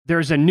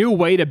There's a new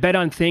way to bet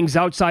on things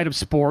outside of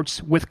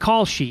sports with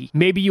Kalshi.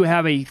 Maybe you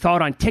have a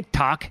thought on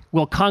TikTok.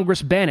 Will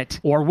Congress ban it?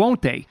 Or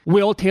won't they?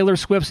 Will Taylor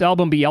Swift's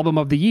album be Album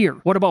of the Year?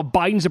 What about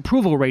Biden's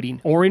approval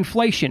rating? Or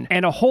inflation?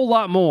 And a whole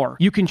lot more.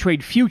 You can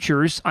trade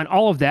futures on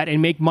all of that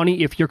and make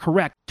money if you're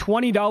correct.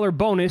 $20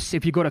 bonus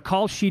if you go to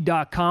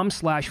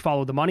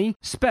kalshi.com/followthemoney,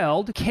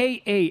 spelled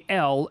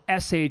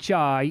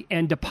KALSHI,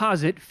 and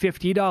deposit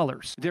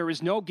 $50. There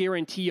is no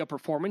guarantee of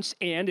performance,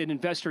 and an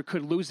investor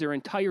could lose their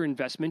entire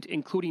investment,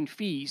 including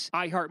fees.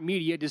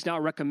 iHeartMedia does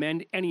not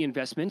recommend any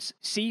investments.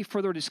 See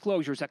further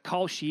disclosures at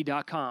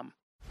kalshi.com.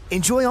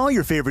 Enjoy all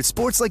your favorite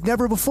sports like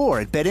never before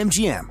at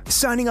BetMGM.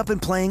 Signing up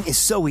and playing is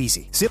so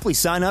easy. Simply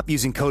sign up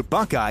using code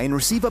Buckeye and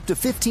receive up to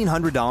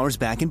 $1,500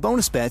 back in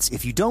bonus bets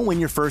if you don't win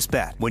your first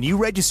bet. When you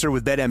register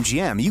with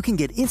BetMGM, you can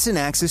get instant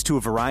access to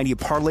a variety of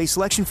parlay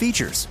selection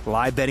features,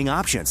 live betting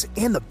options,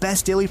 and the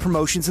best daily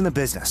promotions in the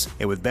business.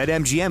 And with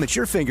BetMGM at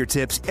your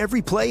fingertips,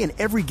 every play and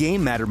every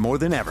game matter more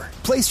than ever.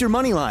 Place your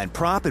moneyline,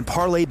 prop, and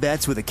parlay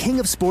bets with the king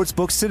of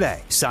sportsbooks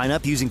today. Sign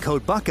up using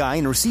code Buckeye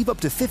and receive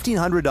up to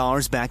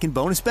 $1,500 back in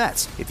bonus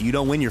bets if you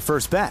don't win your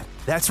first bet.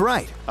 That's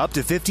right, up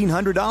to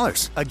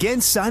 $1,500. Again,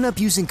 sign up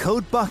using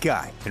code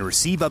Buckeye and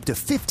receive up to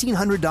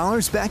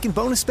 $1,500 back in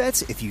bonus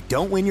bets if you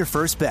don't win your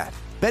first bet.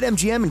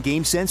 BetMGM and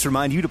GameSense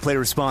remind you to play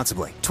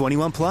responsibly.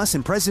 21 plus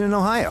and present in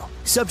Ohio.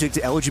 Subject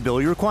to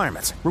eligibility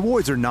requirements.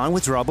 Rewards are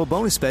non-withdrawable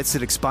bonus bets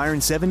that expire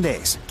in 7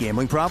 days.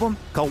 Gambling problem?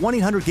 Call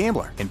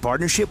 1-800-GAMBLER in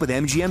partnership with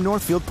MGM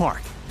Northfield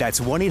Park. That's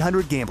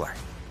 1-800-GAMBLER.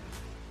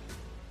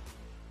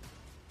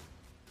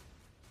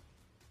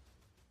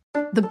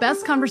 The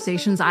best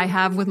conversations I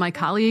have with my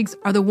colleagues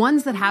are the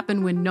ones that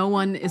happen when no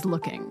one is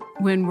looking,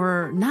 when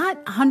we're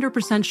not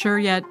 100% sure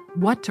yet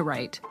what to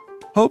write.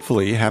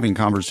 Hopefully, having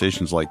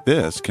conversations like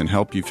this can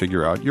help you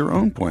figure out your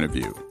own point of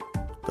view.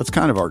 That's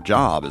kind of our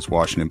job as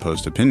Washington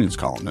Post opinions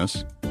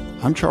columnists.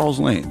 I'm Charles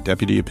Lane,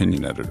 Deputy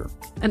Opinion Editor.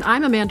 And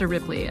I'm Amanda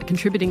Ripley, a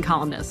contributing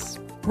columnist.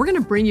 We're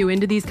going to bring you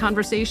into these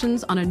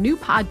conversations on a new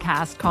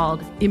podcast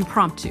called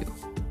Impromptu.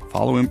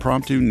 Follow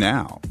Impromptu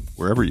now,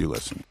 wherever you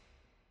listen.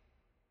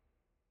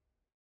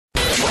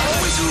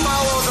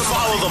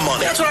 Follow the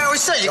money. That's what I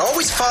always say. You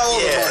always follow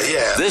the money.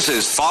 Yeah. This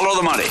is Follow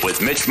the Money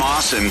with Mitch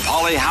Moss and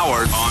Paulie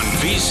Howard on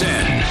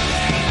VSiN.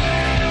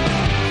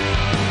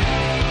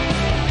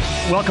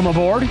 Welcome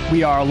aboard.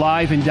 We are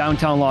live in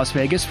downtown Las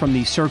Vegas from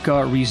the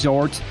Circa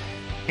Resort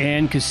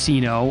and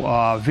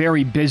Casino.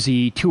 Very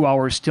busy 2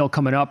 hours still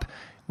coming up.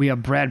 We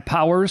have Brad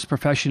Powers,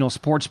 professional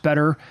sports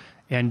bettor,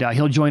 and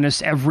he'll join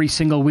us every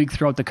single week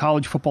throughout the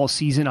college football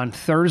season on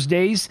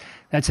Thursdays.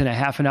 That's in a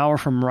half an hour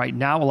from right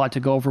now. A lot to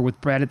go over with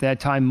Brad at that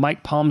time.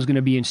 Mike Palm's going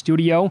to be in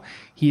studio.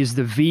 He is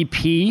the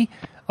VP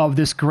of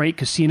this great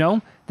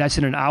casino. That's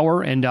in an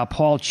hour. And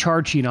Paul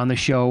Charchian on the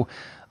show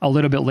a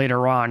little bit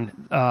later on.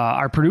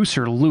 Our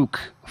producer, Luke,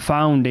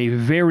 found a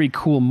very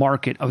cool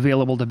market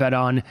available to bet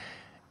on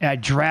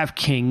at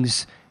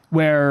DraftKings,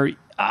 where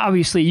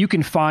obviously you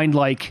can find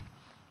like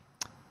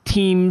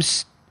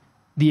teams,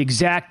 the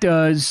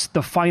exactas,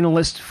 the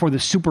finalists for the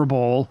Super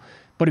Bowl.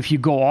 But if you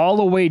go all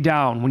the way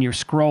down when you're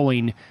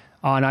scrolling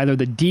on either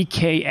the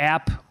DK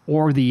app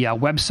or the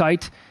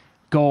website,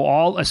 go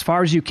all as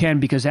far as you can,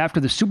 because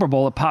after the Super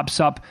Bowl, it pops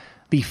up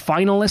the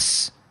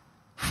finalists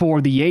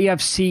for the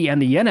AFC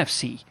and the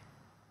NFC,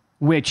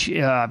 which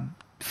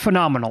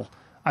phenomenal.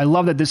 I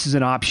love that this is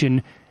an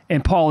option.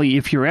 And Paulie,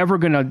 if you're ever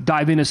going to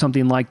dive into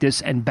something like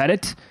this and bet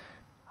it,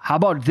 how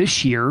about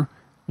this year,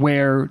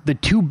 where the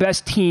two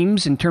best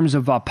teams in terms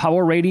of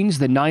power ratings,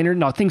 the Niners,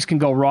 now things can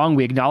go wrong,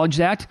 we acknowledge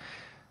that,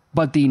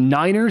 but the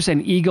Niners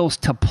and Eagles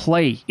to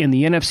play in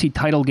the NFC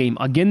title game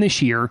again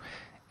this year,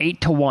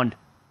 8-1.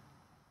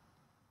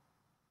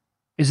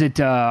 Is it...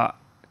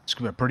 it's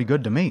pretty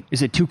good to me.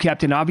 Is it too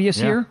Captain Obvious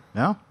here?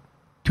 Yeah.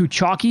 Too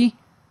chalky?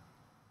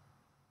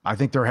 I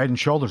think they're head and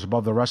shoulders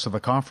above the rest of the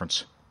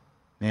conference.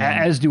 And,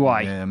 as do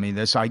I. I mean,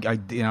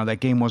 that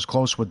game was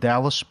close with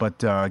Dallas,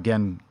 but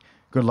again,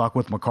 good luck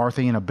with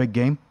McCarthy in a big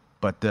game.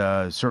 But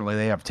certainly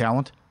they have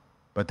talent.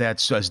 But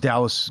is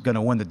Dallas going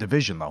to win the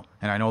division, though?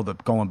 And I know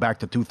that going back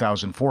to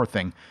 2004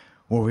 thing,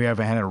 where we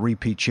haven't had a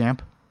repeat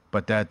champ,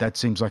 but that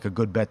seems like a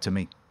good bet to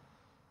me.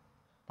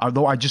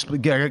 Although I just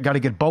got to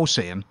get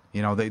Bosa in.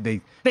 You know,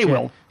 they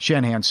will.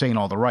 Shanahan's saying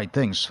all the right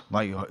things.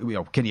 Like,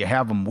 can you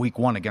have them week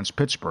 1 against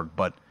Pittsburgh?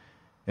 But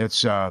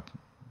it's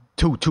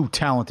two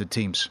talented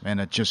teams, and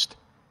it just,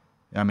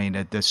 I mean,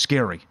 it's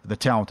scary, the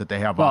talent that they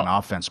have on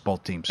offense,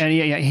 both teams. And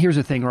yeah, here's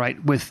the thing,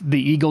 right? With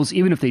the Eagles,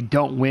 even if they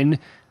don't win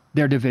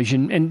their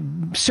division,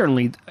 and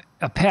certainly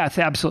a path,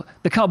 absolutely,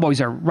 the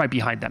Cowboys are right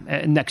behind them,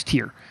 next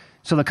tier.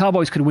 So the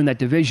Cowboys could win that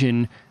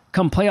division.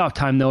 Come playoff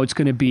time, though, it's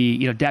going to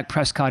be Dak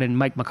Prescott and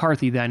Mike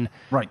McCarthy then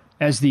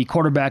as the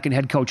quarterback and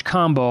head coach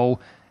combo.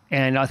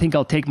 And I think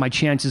I'll take my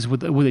chances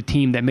with a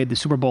team that made the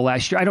Super Bowl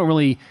last year. I don't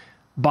really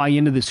buy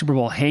into the Super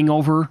Bowl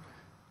hangover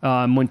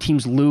when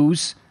teams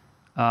lose.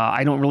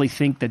 I don't really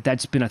think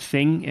that's been a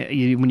thing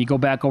when you go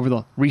back over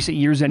the recent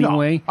years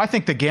anyway. No, I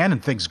think the Gannon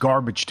thing's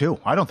garbage, too.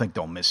 I don't think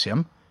they'll miss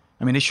him.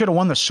 I mean, they should have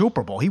won the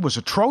Super Bowl. He was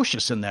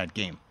atrocious in that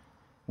game.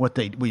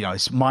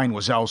 his mind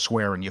was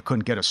elsewhere, and you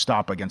couldn't get a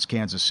stop against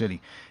Kansas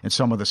City and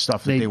some of the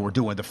stuff that they were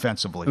doing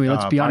defensively. I mean,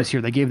 let's be honest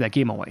here; they gave that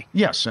game away.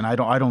 Yes, and I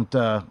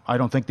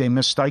don't think they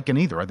missed Steichen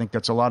either. I think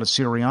that's a lot of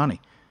Sirianni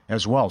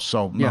as well.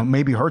 So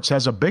maybe Hurts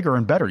has a bigger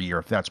and better year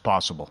if that's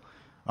possible.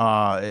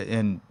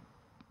 And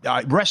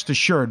rest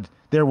assured,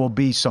 there will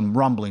be some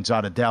rumblings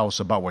out of Dallas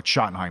about what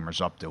Schottenheimer's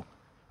up to.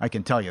 I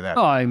can tell you that.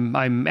 Oh,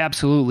 I'm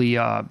absolutely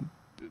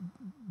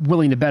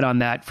willing to bet on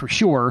that for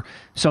sure.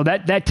 So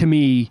that to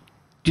me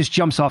just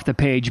jumps off the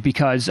page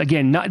because,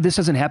 again, this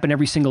doesn't happen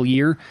every single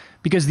year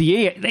because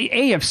the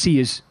AFC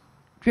is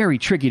very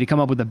tricky to come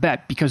up with a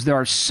bet because there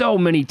are so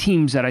many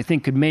teams that I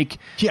think could make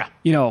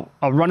a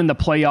run in the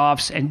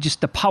playoffs, and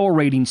just the power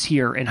ratings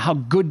here and how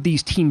good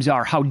these teams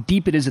are, how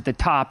deep it is at the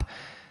top.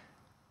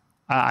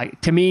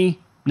 To me,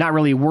 not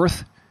really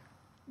worth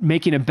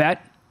making a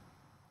bet.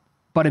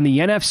 But in the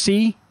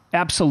NFC,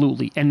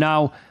 absolutely. And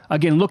now,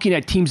 again, looking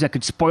at teams that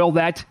could spoil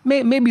that,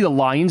 maybe the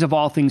Lions, of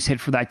all things,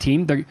 hit for that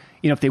team.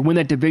 If they win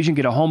that division,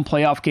 get a home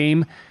playoff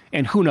game,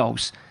 and who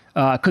knows?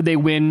 Could they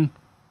win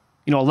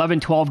 11,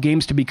 12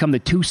 games to become the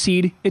 2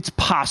 seed? It's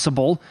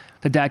possible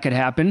that could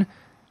happen.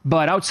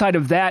 But outside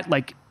of that,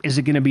 is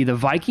it going to be the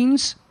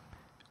Vikings?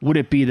 Would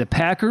it be the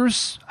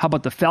Packers? How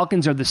about the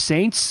Falcons or the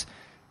Saints?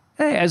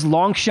 As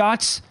long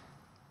shots,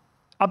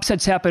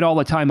 upsets happen all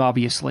the time,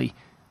 obviously.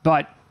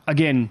 But,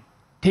 again,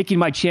 taking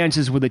my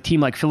chances with a team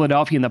like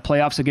Philadelphia in the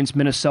playoffs against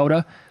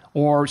Minnesota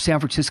or San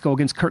Francisco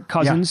against Kirk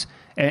Cousins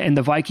and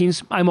the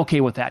Vikings, I'm okay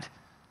with that.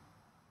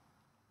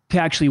 To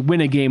actually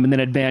win a game and then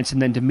advance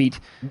and then to meet,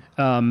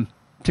 to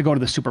go to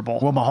the Super Bowl.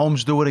 Will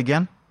Mahomes do it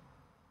again?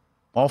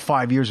 All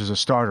 5 years as a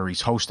starter,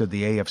 he's hosted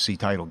the AFC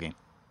title game.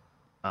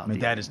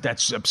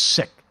 That's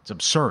sick. It's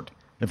absurd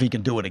if he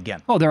can do it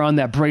again. Oh, they're on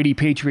that Brady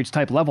Patriots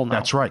type level now.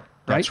 That's right.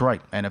 That's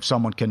right. And if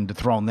someone can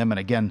dethrone them, and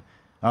again,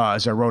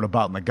 as I wrote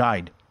about in the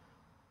guide,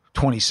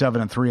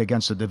 27-3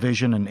 against the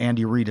division, and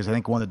Andy Reid has, I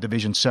think, won the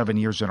division 7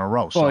 years in a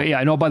row. So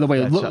I know. By the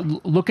way,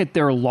 look at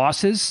their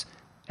losses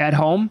at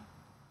home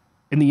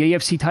in the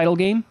AFC title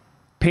game.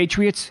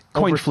 Patriots,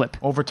 coin flip.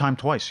 Overtime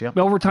twice, yeah.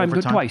 Overtime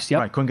twice, yeah.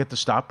 Right, couldn't get the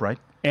stop, right.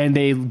 And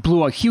they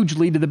blew a huge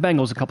lead to the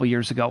Bengals a couple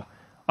years ago.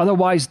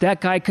 Otherwise,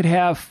 that guy could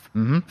have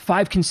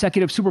 5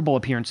 consecutive Super Bowl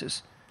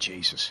appearances.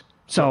 Jesus.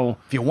 So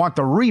if you want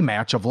the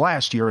rematch of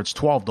last year, it's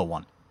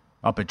 12-1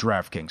 up at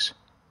DraftKings.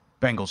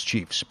 Bengals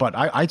Chiefs. But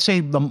I'd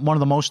say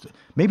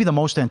maybe the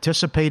most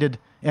anticipated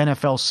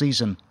NFL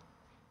season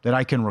that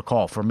I can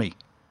recall for me.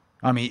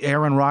 I mean,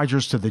 Aaron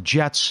Rodgers to the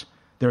Jets.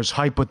 There's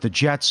hype with the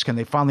Jets. Can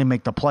they finally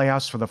make the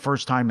playoffs for the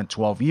first time in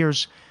 12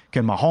 years?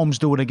 Can Mahomes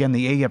do it again?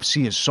 The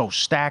AFC is so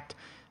stacked.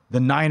 The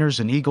Niners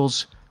and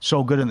Eagles,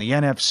 so good in the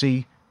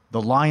NFC.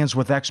 The Lions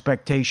with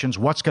expectations.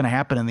 What's going to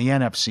happen in the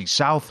NFC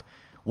South?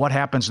 What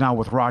happens now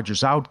with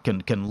Rodgers out?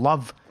 Can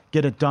Love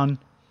get it done?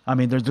 I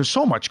mean, there's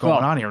so much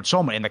going on here,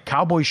 and the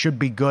Cowboys should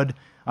be good.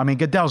 I mean,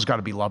 Goodell's got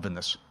to be loving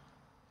this.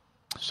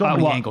 So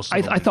many angles.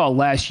 I thought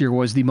last year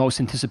was the most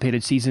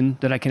anticipated season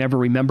that I can ever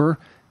remember.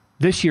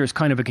 This year is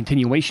kind of a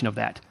continuation of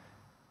that.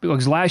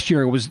 Because last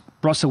year it was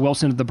Russell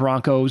Wilson to the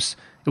Broncos.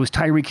 It was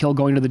Tyreek Hill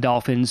going to the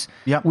Dolphins.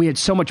 Yep. We had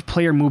so much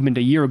player movement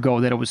a year ago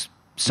that it was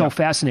so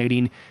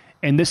fascinating.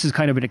 And this is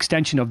kind of an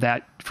extension of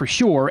that for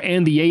sure.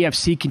 And the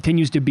AFC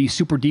continues to be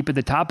super deep at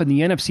the top. And the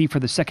NFC for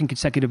the second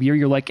consecutive year,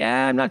 you're like,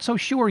 I'm not so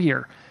sure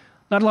here.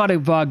 Not a lot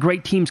of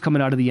great teams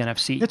coming out of the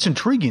NFC. It's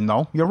intriguing,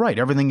 though. You're right.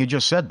 Everything you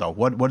just said, though.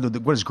 What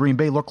does Green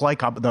Bay look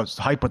like? How the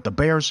hype with the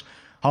Bears?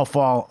 How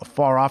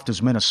far off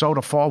does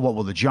Minnesota fall? What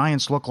will the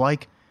Giants look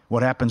like?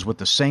 What happens with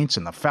the Saints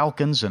and the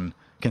Falcons? And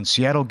can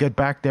Seattle get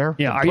back there?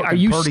 Yeah. Are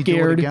you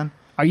scared?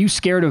 Are you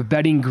scared of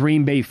betting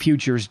Green Bay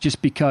futures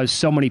just because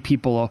so many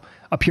people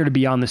appear to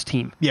be on this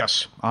team?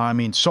 Yes. I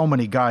mean, so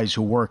many guys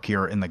who work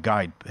here in the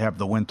guide have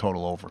the win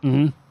total over.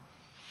 Mm-hmm.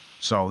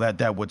 So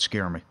that would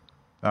scare me.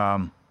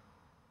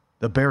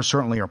 The Bears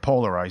certainly are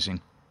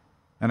polarizing.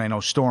 And I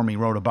know Stormy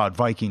wrote about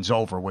Vikings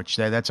over, which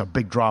that's a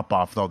big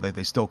drop-off, though.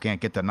 They still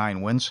can't get to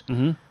 9 wins,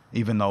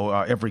 even though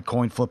every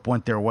coin flip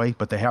went their way.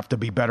 But they have to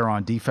be better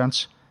on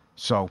defense.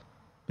 So,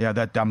 yeah,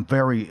 I'm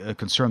very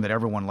concerned that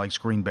everyone likes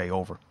Green Bay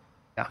over.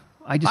 Yeah,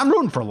 I'm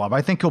rooting for Love.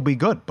 I think he'll be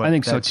good. But I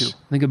think so, too.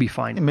 I think he'll be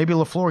fine. Maybe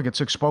LaFleur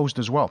gets exposed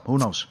as well. Who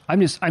knows?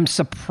 I'm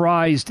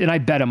surprised, and I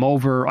bet him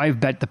over. I've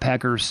bet the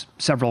Packers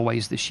several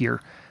ways this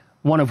year.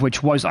 One of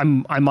which was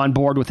I'm on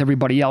board with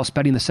everybody else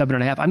betting the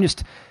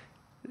 7.5.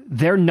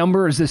 Their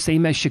number is the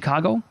same as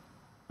Chicago.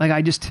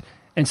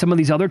 And some of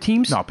these other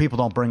teams. No, people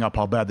don't bring up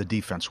how bad the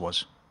defense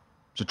was.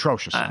 It's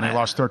atrocious. And they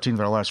lost 13 of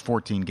their last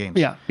 14 games.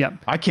 Yeah.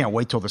 I can't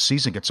wait till the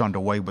season gets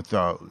underway with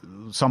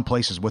some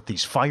places with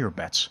these fire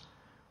bets.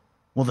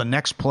 Will the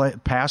next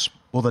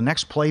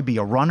play be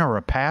a run or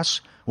a pass?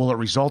 Will it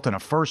result in a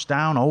first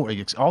down?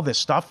 All this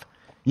stuff.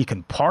 You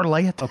can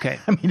parlay it. Okay.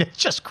 I mean, it's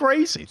just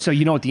crazy. So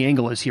you know what the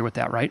angle is here with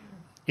that, right?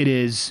 It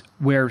is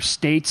where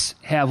states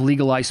have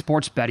legalized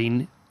sports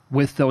betting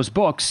with those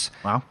books.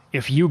 Wow.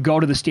 If you go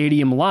to the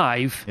stadium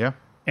live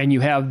and you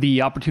have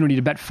the opportunity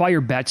to bet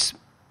fire bets,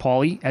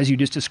 Paulie, as you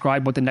just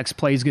described what the next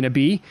play is going to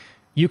be,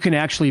 you can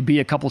actually be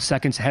a couple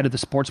seconds ahead of the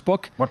sports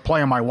book. What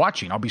play am I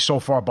watching? I'll be so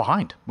far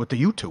behind with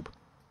the YouTube.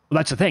 Well,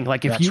 that's the thing.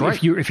 Like if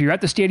you're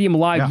at the stadium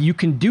live, you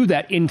can do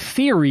that. In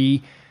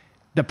theory,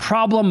 the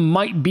problem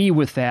might be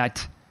with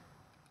that.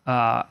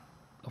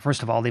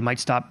 First of all, they might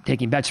stop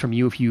taking bets from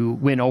you if you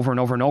win over and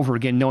over and over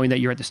again, knowing that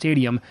you're at the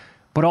stadium.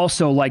 But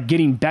also, like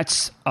getting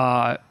bets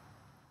on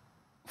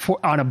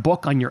a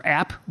book on your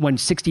app when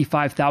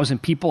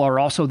 65,000 people are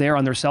also there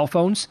on their cell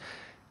phones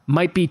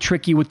might be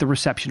tricky with the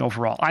reception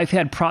overall. I've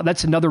had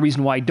that's another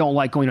reason why I don't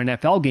like going to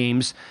NFL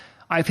games.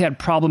 I've had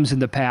problems in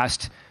the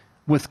past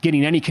with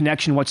getting any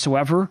connection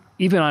whatsoever,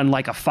 even on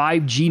like a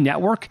 5G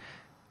network.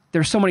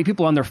 There's so many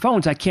people on their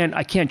phones. I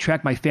can't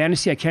track my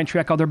fantasy. I can't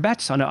track other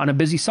bets on a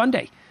busy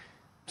Sunday.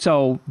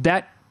 So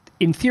that,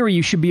 in theory,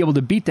 you should be able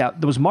to beat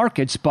those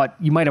markets, but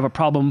you might have a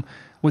problem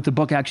with the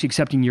book actually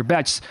accepting your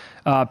bets.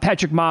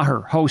 Patrick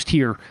Maher, host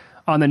here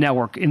on the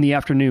network in the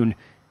afternoon,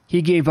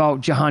 he gave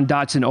out Jahan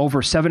Dotson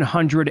over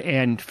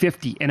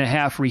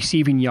 750.5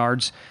 receiving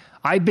yards.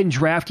 I've been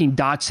drafting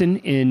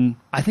Dotson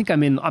I think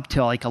I'm in up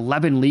to like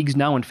 11 leagues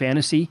now in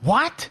fantasy.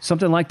 What?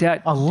 Something like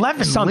that.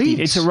 11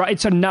 leagues?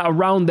 It's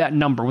around that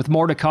number with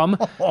more to come.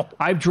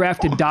 I've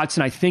drafted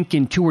Dotson, I think,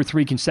 in 2 or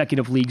 3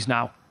 consecutive leagues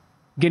now.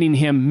 Getting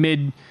him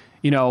mid,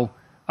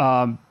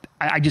 I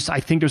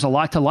think there's a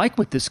lot to like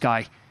with this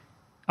guy.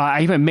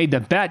 I haven't made the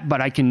bet,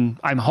 but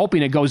I'm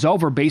hoping it goes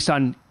over based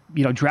on,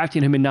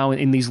 drafting him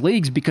in these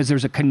leagues because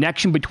there's a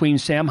connection between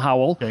Sam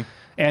Howell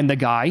and the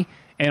guy.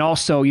 And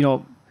also,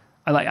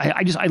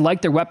 I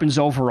like their weapons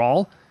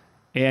overall,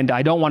 and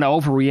I don't want to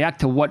overreact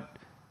to what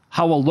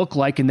Howell looked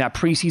like in that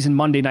preseason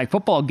Monday Night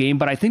Football game,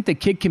 but I think the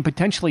kid can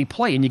potentially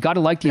play, and you got to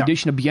like the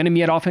addition of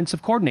Bieniemy at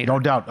offensive coordinator. No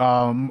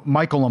doubt.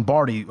 Michael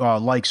Lombardi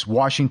likes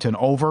Washington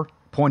over,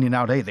 pointing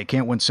out, hey, they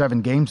can't win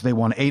 7 games. They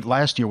won 8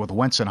 last year with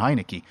Wentz and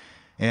Heineke.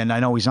 And I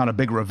know he's not a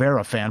big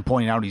Rivera fan,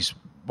 pointing out he's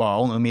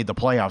only made the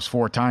playoffs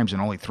 4 times,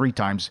 and only 3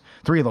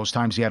 of those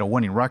times he had a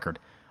winning record.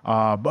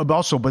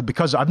 But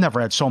because I've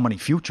never had so many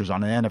futures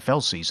on an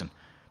NFL season,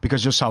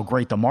 because just how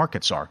great the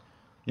markets are,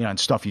 and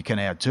stuff you can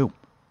add too.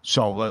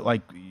 So,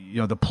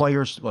 the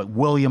players, like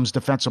Williams,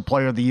 Defensive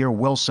Player of the Year,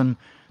 Wilson,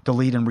 to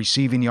lead in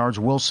receiving yards,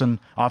 Wilson,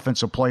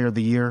 Offensive Player of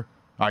the Year.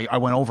 I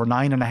went over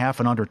 9.5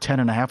 and under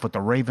 10.5 with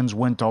the Ravens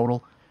win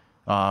total.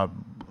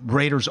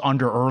 Raiders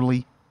under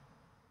early.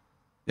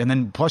 And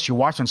then plus you're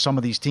watching some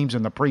of these teams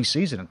in the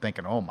preseason and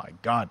thinking, oh, my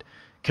God,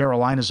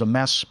 Carolina's a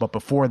mess. But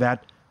before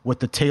that, with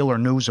the Taylor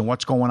news and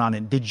what's going on.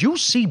 And did you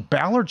see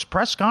Ballard's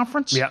press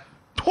conference? Yeah.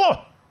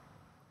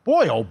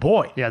 Boy, oh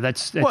boy. Yeah,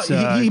 that's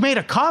he made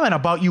a comment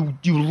about you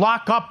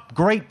lock up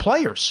great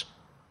players.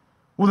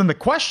 Well, then the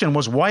question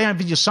was, why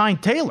haven't you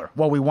signed Taylor?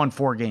 Well, we won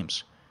 4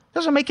 games.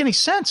 Doesn't make any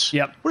sense.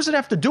 Yep. What does it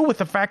have to do with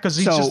the fact because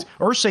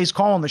Irsay's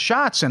calling the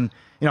shots? And,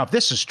 if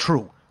this is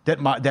true,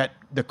 that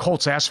the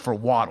Colts asked for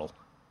Waddle,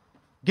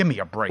 give me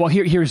a break. Well,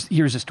 here's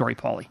the story,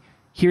 Paulie.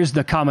 Here's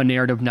the common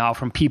narrative now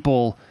from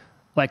people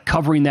like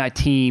covering that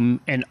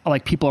team and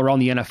like people around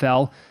the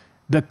NFL.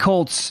 The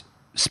Colts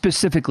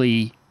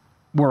specifically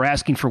were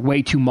asking for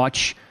way too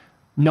much,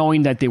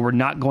 knowing that they were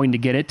not going to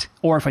get it.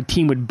 Or if a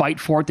team would bite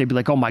for it, they'd be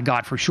like, oh my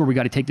God, for sure we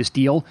got to take this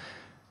deal.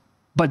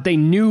 But they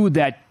knew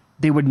that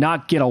they would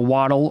not get a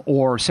Waddle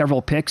or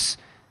several picks.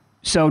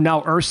 So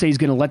now Irsay's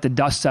going to let the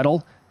dust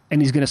settle,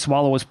 and he's going to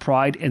swallow his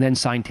pride and then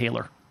sign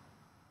Taylor.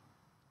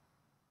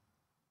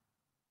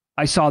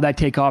 I saw that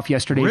take off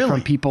yesterday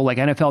from people like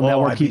NFL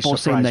Network people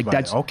saying like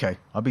that's okay.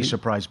 I'll be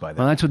surprised by that.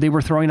 Well, that's what they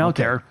were throwing out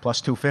there. Plus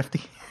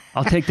 250.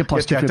 I'll take the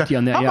plus 250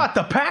 on that. How about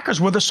the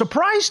Packers were the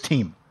surprise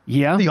team?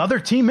 Yeah. The other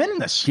team in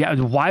this. Yeah.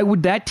 Why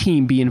would that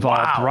team be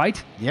involved,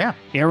 right? Yeah.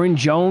 Aaron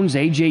Jones,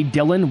 A.J.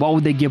 Dillon, what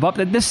would they give up?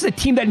 This is a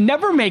team that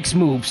never makes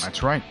moves.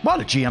 That's right. Well,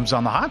 the GM's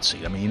on the hot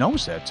seat. I mean, he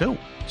knows that too.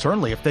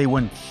 Certainly, if they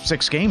win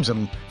 6 games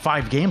and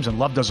 5 games and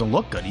Love doesn't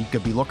look good, he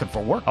could be looking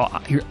for work.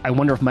 I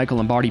wonder if Michael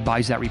Lombardi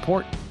buys that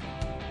report.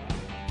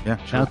 Yeah,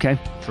 sure. Okay.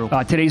 True.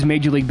 Today's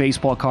Major League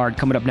Baseball card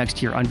coming up next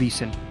here on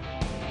VSiN.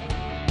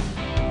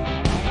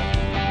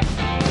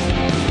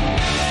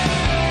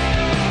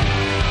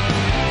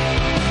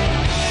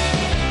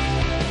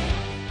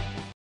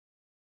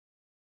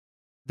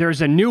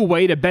 There's a new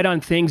way to bet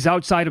on things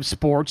outside of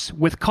sports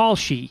with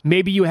Kalshi.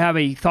 Maybe you have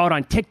a thought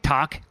on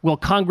TikTok. Will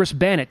Congress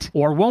ban it?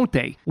 Or won't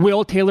they?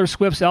 Will Taylor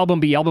Swift's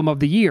album be Album of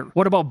the Year?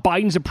 What about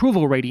Biden's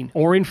approval rating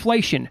or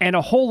inflation? And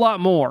a whole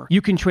lot more.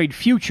 You can trade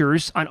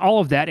futures on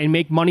all of that and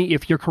make money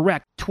if you're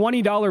correct.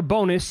 $20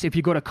 bonus if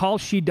you go to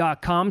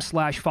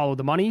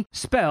kalshi.com/followthemoney,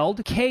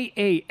 spelled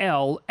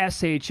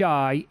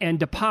KALSHI, and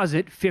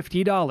deposit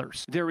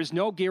 $50. There is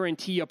no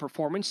guarantee of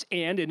performance,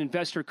 and an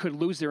investor could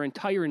lose their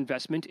entire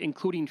investment,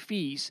 including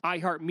fees.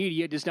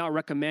 iHeartMedia does not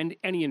recommend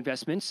any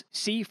investments.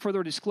 See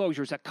further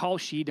disclosures at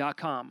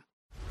kalshi.com.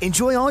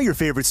 Enjoy all your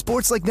favorite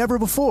sports like never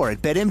before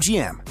at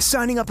BetMGM.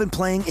 Signing up and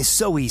playing is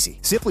so easy.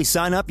 Simply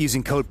sign up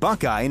using code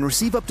Buckeye and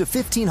receive up to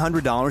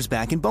 $1,500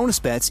 back in bonus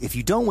bets if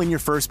you don't win your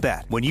first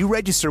bet. When you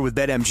register with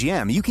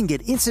BetMGM, you can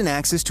get instant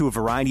access to a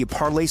variety of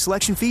parlay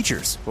selection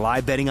features,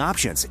 live betting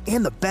options,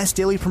 and the best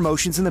daily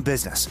promotions in the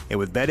business. And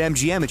with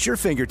BetMGM at your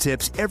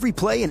fingertips, every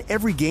play and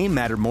every game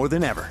matter more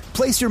than ever.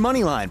 Place your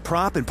moneyline,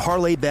 prop, and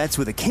parlay bets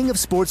with the king of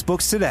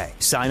sportsbooks today.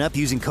 Sign up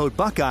using code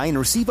Buckeye and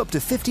receive up to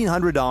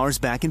 $1,500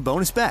 back in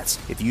bonus bets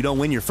if you don't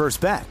win your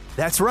first bet.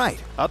 That's right,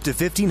 up to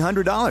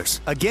 $1,500.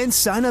 Again,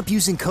 sign up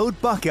using code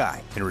Buckeye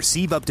and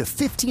receive up to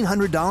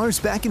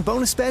 $1,500 back in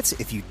bonus bets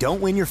if you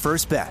don't win your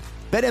first bet.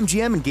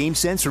 BetMGM and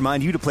GameSense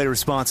remind you to play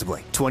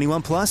responsibly.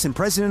 21 plus and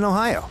present in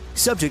Ohio.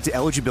 Subject to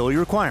eligibility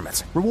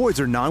requirements.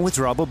 Rewards are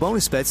non-withdrawable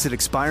bonus bets that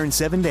expire in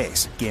 7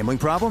 days. Gambling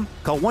problem?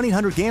 Call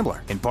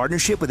 1-800-GAMBLER in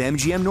partnership with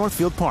MGM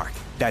Northfield Park.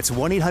 That's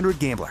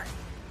 1-800-GAMBLER.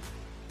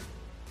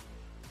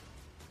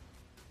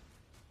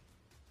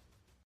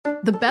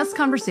 The best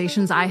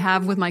conversations I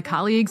have with my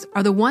colleagues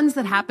are the ones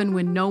that happen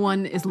when no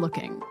one is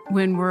looking,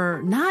 when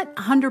we're not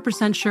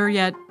 100% sure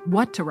yet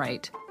what to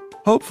write.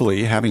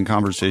 Hopefully, having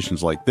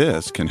conversations like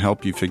this can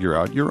help you figure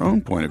out your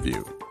own point of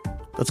view.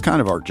 That's kind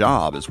of our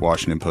job as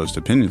Washington Post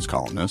opinions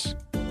columnists.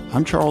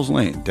 I'm Charles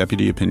Lane,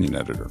 Deputy Opinion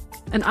Editor.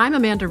 And I'm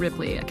Amanda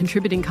Ripley, a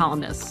contributing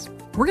columnist.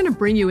 We're going to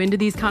bring you into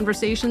these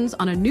conversations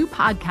on a new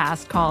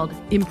podcast called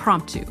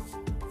Impromptu.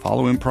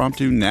 Follow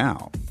Impromptu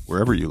now,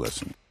 wherever you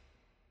listen.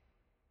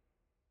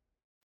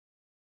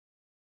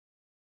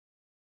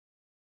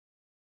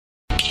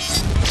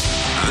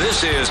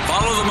 This is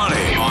Follow the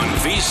Money on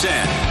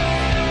VSiN.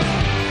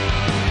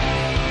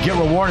 Get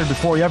rewarded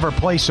before you ever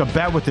place a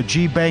bet with the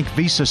G-Bank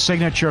Visa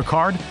Signature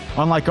Card.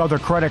 Unlike other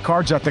credit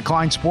cards that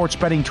decline sports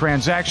betting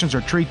transactions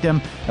or treat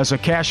them as a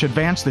cash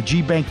advance, the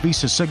G-Bank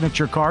Visa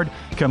Signature Card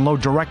can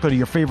load directly to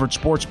your favorite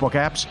sportsbook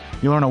apps.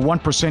 You earn a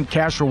 1%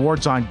 cash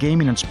rewards on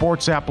gaming and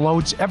sports app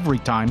loads every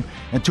time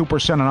and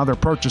 2% on other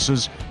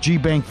purchases.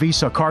 G-Bank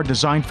Visa Card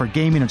designed for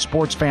gaming and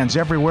sports fans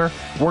everywhere.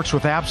 Works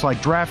with apps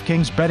like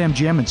DraftKings,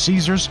 BetMGM, and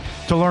Caesars.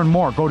 To learn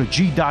more, go to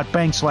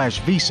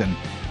g.bank/VSiN.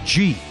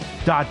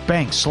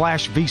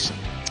 g.bank/VSiN.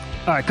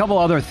 All right, a couple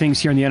other things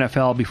here in the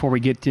NFL before we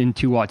get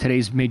into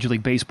today's Major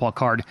League Baseball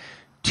card.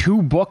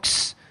 2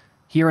 books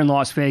here in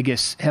Las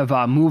Vegas have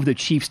moved the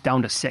Chiefs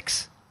down to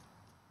 6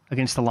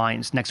 against the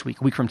Lions next week,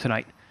 a week from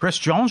tonight. Chris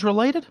Jones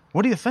related?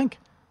 What do you think?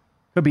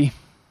 Could be.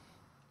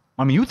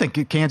 I mean, you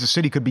think Kansas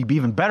City could be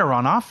even better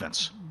on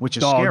offense, which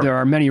is scary. There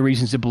are many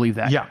reasons to believe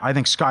that. Yeah, I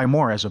think Sky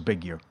Moore has a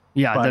big year.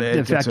 Yeah,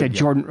 the fact that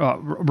Jordan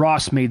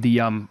Ross made the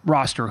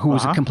roster, who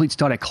was a complete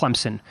stud at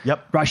Clemson.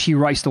 Yep. Rashee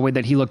Rice, the way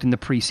that he looked in the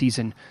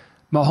preseason.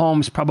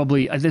 Mahomes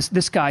probably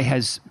this guy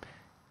has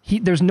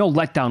there's no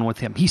letdown with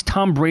him. He's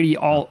Tom Brady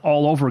all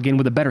over again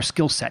with a better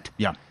skill set.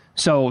 Yeah.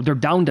 So they're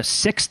down to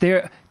 6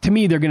 there. To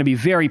me, they're going to be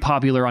very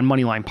popular on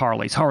moneyline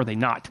parlays. How are they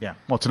not? Yeah.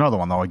 Well, it's another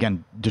one though.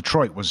 Again,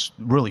 Detroit was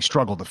really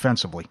struggled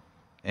defensively,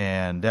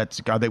 and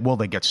will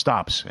they get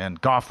stops? And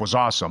Goff was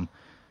awesome.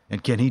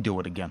 And can he do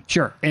it again?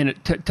 Sure. And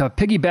to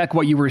piggyback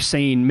what you were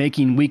saying,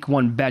 making week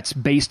 1 bets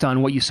based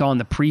on what you saw in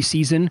the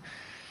preseason,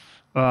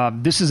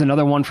 this is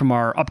another one from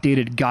our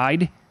updated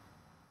guide,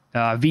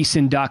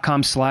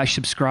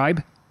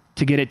 vsin.com/subscribe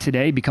to get it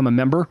today. Become a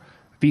member,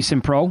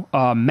 VSiN Pro.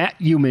 Matt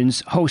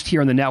Youmans, host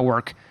here on the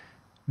network,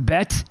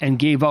 bet and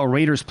gave out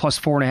Raiders plus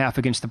 4.5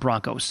 against the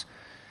Broncos.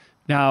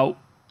 Now,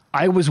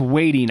 I was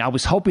waiting. I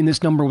was hoping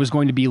this number was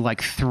going to be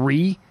like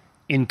 3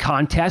 in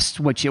contest,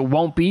 which it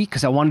won't be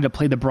because I wanted to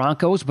play the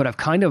Broncos, but I've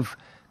kind of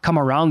come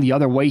around the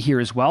other way here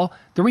as well.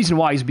 The reason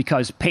why is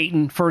because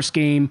Peyton, first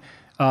game,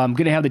 going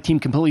to have the team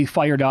completely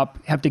fired up,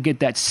 have to get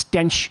that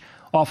stench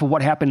off of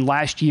what happened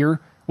last year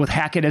with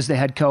Hackett as the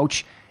head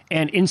coach.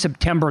 And in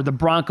September, the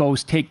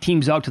Broncos take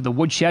teams out to the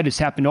woodshed. It's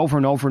happened over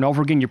and over and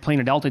over again. You're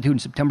playing at altitude in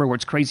September where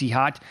it's crazy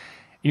hot,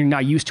 and you're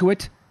not used to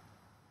it.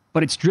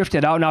 But it's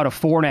drifted out now to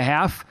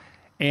 4.5.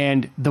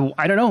 And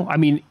I don't know. I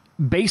mean,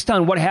 based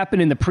on what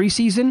happened in the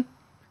preseason,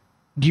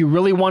 do you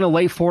really want to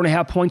lay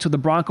 4.5 points with the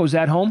Broncos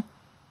at home?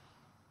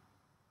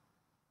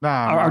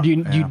 Or do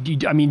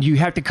you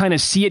have to kind of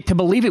see it to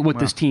believe it with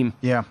this team?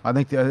 Yeah, I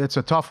think it's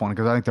a tough one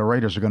because I think the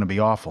Raiders are going to be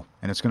awful,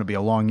 and it's going to be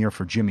a long year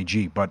for Jimmy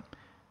G. But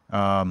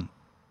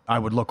I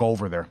would look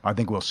over there. I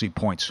think we'll see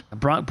points. The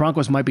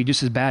Broncos might be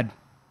just as bad.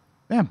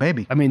 Yeah,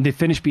 maybe. I mean, they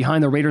finished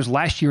behind the Raiders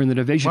last year in the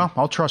division. Well,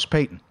 I'll trust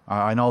Peyton.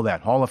 I know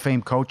that. Hall of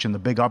Fame coach and the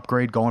big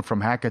upgrade going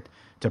from Hackett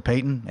to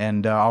Peyton,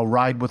 and I'll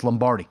ride with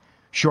Lombardi.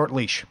 Short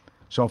leash.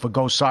 So if it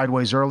goes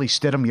sideways early,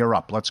 Stidham, you're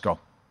up. Let's go.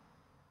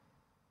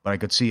 But I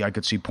could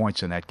see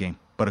points in that game.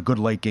 But a good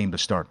late game to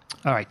start.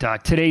 All right.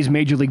 Today's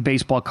Major League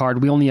Baseball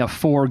card, we only have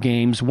 4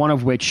 games, one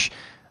of which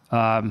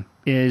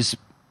is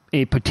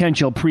a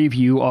potential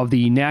preview of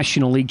the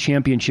National League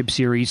Championship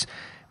Series.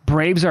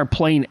 Braves are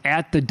playing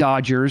at the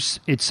Dodgers.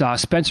 It's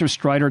Spencer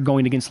Strider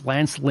going against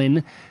Lance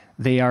Lynn.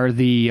 They are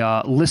the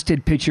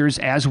listed pitchers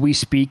as we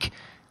speak.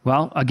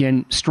 Well,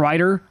 again,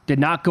 Strider did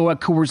not go at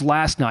Coors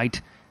last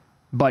night,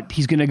 but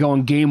he's going to go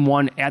in Game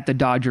 1 at the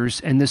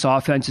Dodgers, and this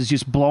offense is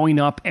just blowing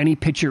up any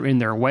pitcher in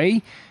their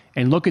way.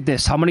 And look at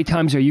this. How many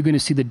times are you going to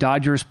see the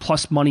Dodgers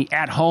plus money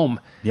at home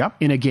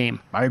in a game?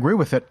 I agree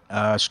with it.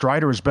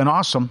 Strider has been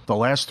awesome the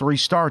last 3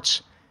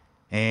 starts.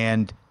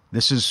 And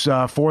this is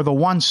for the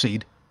 1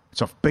 seed.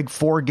 It's a big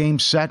 4-game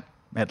set.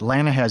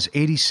 Atlanta has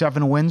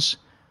 87 wins.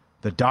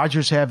 The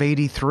Dodgers have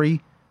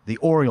 83. The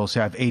Orioles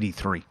have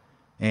 83.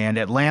 And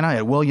Atlanta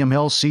at William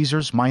Hill,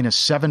 Caesars, minus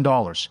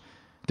 $7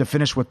 to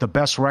finish with the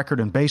best record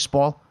in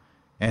baseball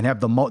and have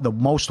the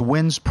most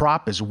wins.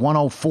 Prop is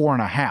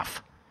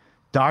 104.5.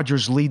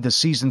 Dodgers lead the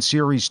season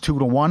series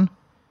 2-1.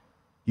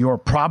 Your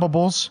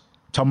probables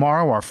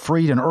tomorrow are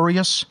Fried and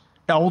Urias,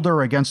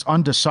 Elder against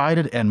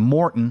Undecided, and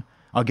Morton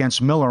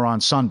against Miller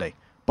on Sunday.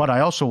 But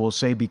I also will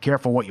say be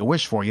careful what you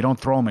wish for. You don't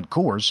throw them in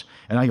Coors,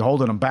 and now you're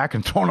holding them back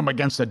and throwing them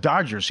against the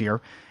Dodgers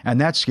here, and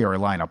that's scary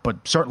lineup.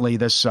 But certainly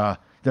this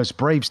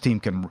Braves team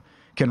can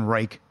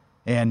rake.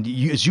 And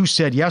as you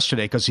said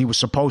yesterday, because he was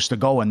supposed to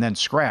go and then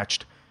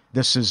scratched,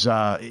 this is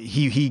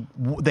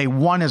they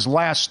won his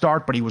last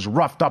start, but he was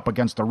roughed up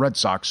against the Red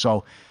Sox.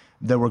 So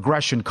the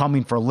regression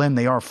coming for Lynn.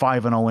 They are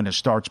 5-0 in his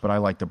starts, but I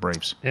like the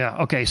Braves. Yeah.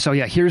 Okay. So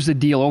here's the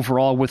deal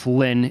overall with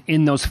Lynn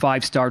in those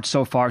 5 starts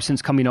so far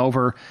since coming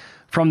over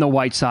from the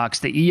White Sox.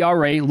 The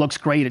ERA looks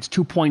great. It's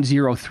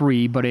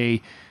 2.03, but a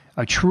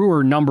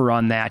truer number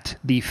on that.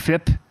 The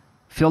FIP,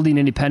 Fielding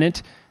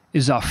Independent,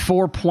 is a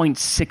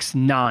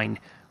 4.69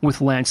 with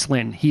Lance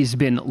Lynn. He's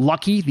been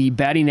lucky. The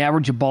batting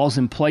average of balls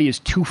in play is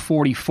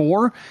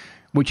 244,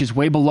 which is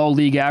way below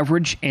league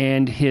average,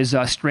 and his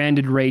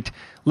stranded rate,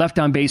 left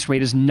on base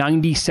rate, is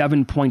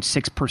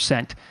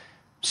 97.6%.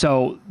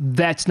 So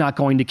that's not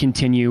going to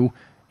continue.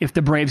 If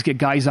the Braves get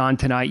guys on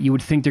tonight, you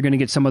would think they're going to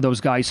get some of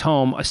those guys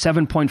home. A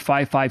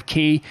 7.55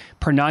 K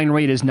per 9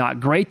 rate is not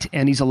great,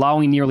 and he's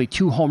allowing nearly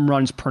 2 home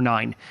runs per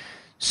 9.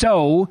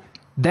 So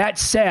that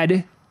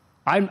said,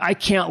 I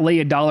can't lay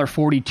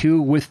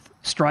 $1.42 with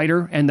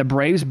Strider and the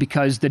Braves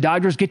because the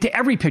Dodgers get to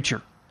every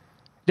pitcher.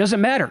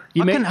 Doesn't matter.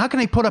 How can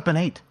they put up an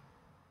 8?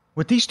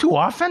 With these 2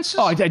 offenses?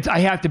 Oh, I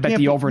have to bet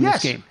the over in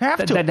this game.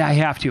 Have to. I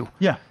have to.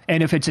 Yeah.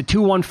 And if it's a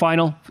 2-1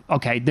 final,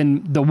 okay,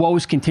 then the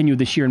woes continue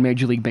this year in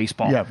Major League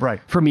Baseball. Yeah,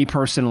 right. For me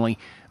personally.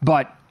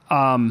 But,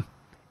 and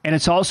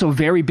it's also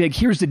very big.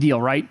 Here's the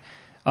deal, right?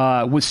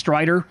 With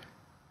Strider,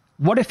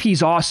 what if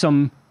he's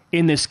awesome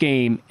in this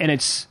game and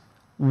it's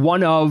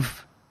one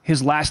of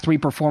his last 3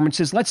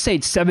 performances? Let's say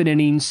it's 7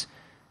 innings,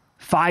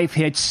 5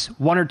 hits,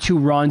 1 or 2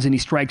 runs, and he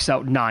strikes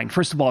out 9.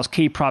 First of all, his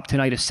K-prop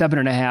tonight is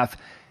 7.5.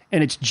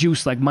 And it's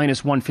juiced like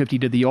minus 150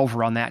 to the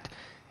over on that.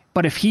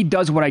 But if he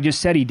does what I just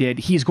said he did,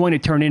 he's going to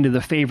turn into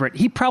the favorite.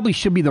 He probably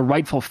should be the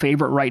rightful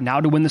favorite right now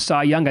to win the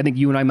Cy Young. I think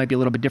you and I might be a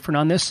little bit different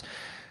on this.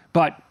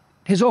 But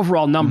his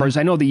overall numbers,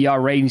 I know the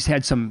ERA, he's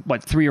had some,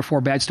 3 or 4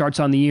 bad starts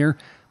on the year.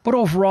 But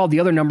overall, the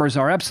other numbers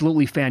are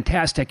absolutely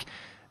fantastic.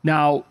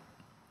 Now,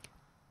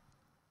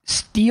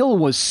 Steele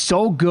was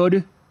so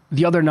good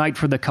the other night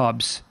for the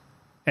Cubs.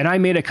 And I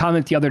made a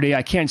comment the other day,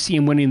 I can't see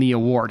him winning the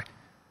award.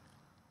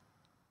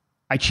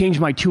 I changed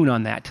my tune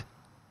on that.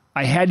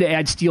 I had to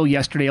add Steele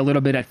yesterday a little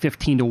bit at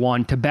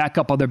 15-1 to back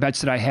up other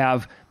bets that I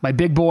have. My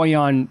big boy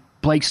on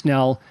Blake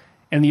Snell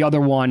and the other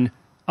one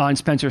on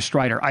Spencer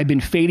Strider. I've been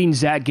fading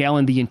Zach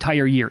Gallen the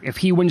entire year. If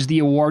he wins the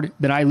award,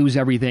 then I lose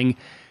everything.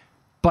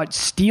 But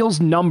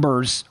Steele's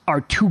numbers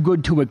are too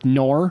good to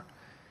ignore.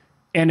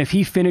 And if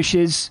he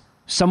finishes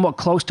somewhat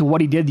close to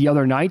what he did the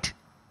other night,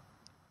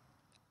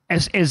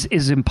 as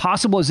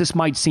impossible as this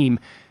might seem,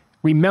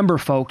 remember,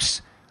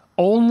 folks,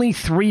 only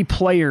 3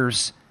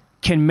 players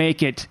can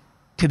make it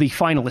to the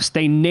finalists.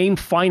 They name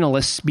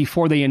finalists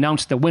before they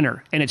announce the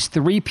winner, and it's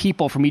 3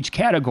 people from each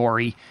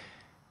category.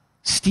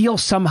 Steele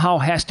somehow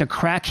has to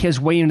crack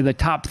his way into the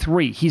top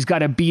 3. He's got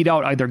to beat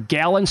out either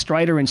Gallen,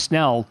 Strider, and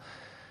Snell.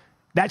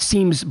 That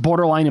seems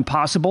borderline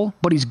impossible,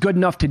 but he's good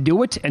enough to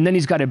do it, and then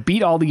he's got to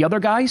beat all the other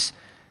guys.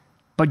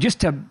 But just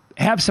to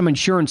have some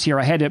insurance here,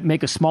 I had to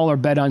make a smaller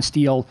bet on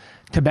Steele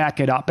to back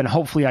it up, and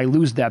hopefully I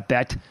lose that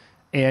bet.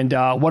 And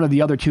one of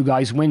the other 2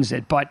 guys wins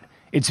it. But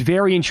it's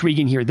very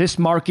intriguing here. This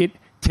market,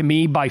 to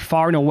me, by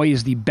far and away,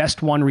 is the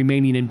best one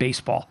remaining in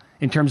baseball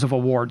in terms of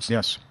awards.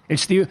 Yes.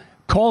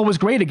 Cole was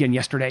great again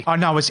yesterday.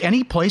 Now, is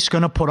any place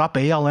going to put up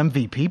AL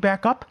MVP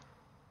back up?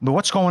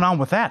 What's going on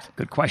with that?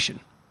 Good question.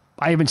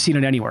 I haven't seen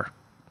it anywhere.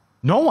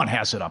 No one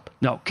has it up.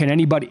 No. Can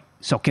anybody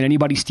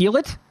steal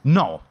it?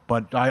 No,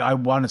 but I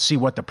want to see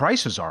what the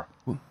prices are.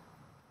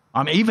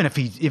 Even if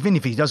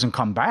he doesn't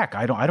come back,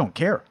 I don't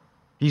care.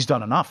 He's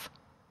done enough.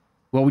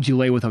 What would you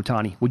lay with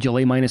Ohtani? Would you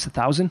lay minus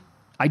 1,000?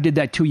 I did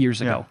that 2 years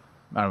ago.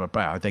 Yeah.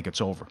 I think it's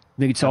over.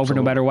 Think it's over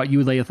no matter what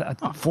you lay?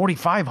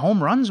 45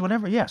 home runs,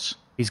 whatever. Yes.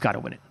 He's got to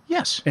win it.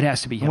 Yes. It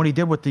has to be him. And what he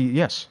did with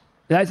yes.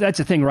 That's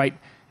the thing, right?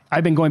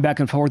 I've been going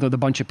back and forth with a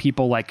bunch of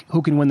people like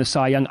who can win the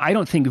Cy Young. I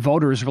don't think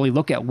voters really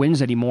look at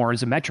wins anymore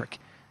as a metric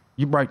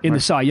in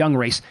the Cy Young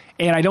race.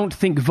 And I don't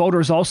think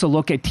voters also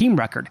look at team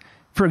record.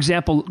 For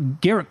example,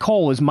 Garrett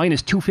Cole is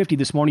minus 250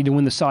 this morning to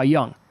win the Cy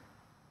Young.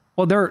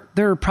 Well,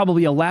 they're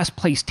probably a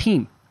last-place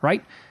team,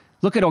 right?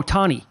 Look at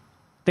Ohtani.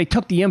 They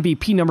took the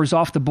MVP numbers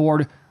off the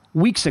board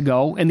weeks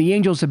ago, and the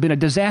Angels have been a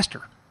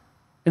disaster.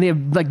 And they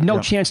have no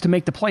chance to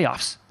make the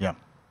playoffs. Yeah.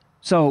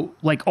 So,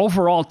 like,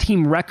 overall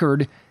team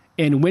record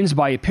and wins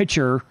by a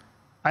pitcher,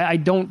 I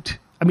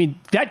mean,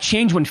 that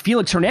changed when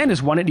Felix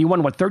Hernandez won it. He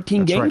won,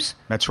 13 games? Right.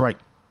 That's right.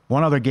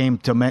 One other game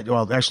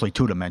actually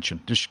two to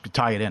mention. Just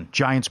tie it in.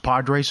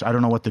 Giants-Padres. I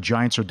don't know what the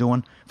Giants are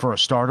doing for a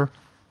starter.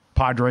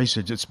 Padres,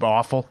 it's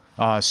awful.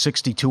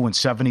 62 and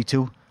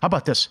 72. How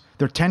about this?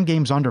 They're 10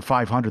 games under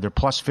 500. They're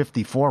plus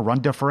 54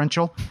 run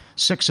differential.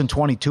 6 and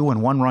 22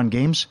 in one-run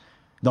games.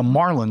 The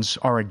Marlins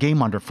are a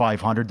game under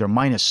 500. They're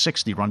minus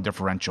 60 run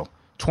differential.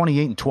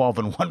 28 and 12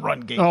 in one-run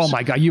games. Oh,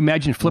 my God. You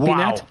imagine flipping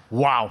that?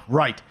 Wow.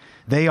 Right.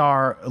 They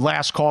are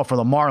last call for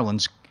the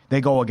Marlins.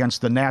 They go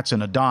against the Nats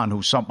and Adon,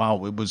 who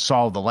somehow it was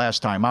solved the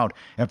last time out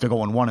after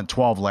going 1 and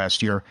 12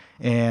 last year.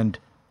 And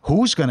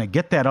who's going to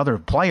get that other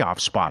playoff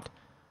spot?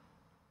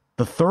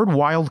 The third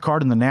wild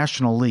card in the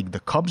National League. The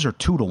Cubs are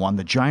 2-1.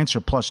 The Giants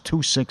are plus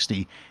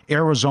 260.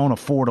 Arizona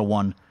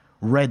 4-1.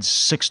 Reds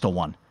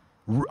 6-1.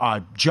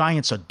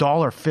 Giants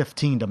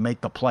 $1.15 to make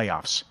the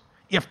playoffs.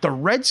 If the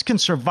Reds can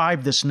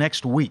survive this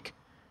next week,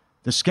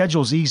 the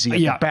schedule's easy at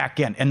the back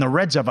end. And the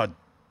Reds have a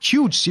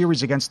huge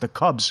series against the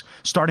Cubs,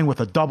 starting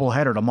with a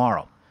doubleheader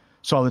tomorrow.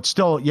 So it's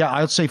still,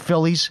 I'd say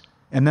Phillies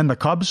and then the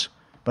Cubs,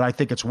 but I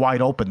think it's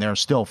wide open there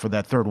still for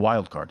that third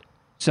wild card.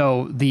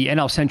 So the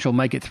NL Central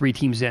might get 3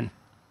 teams in.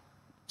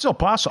 Still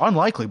possible,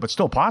 unlikely, but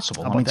still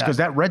possible. I mean, because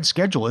that Red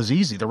schedule is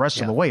easy the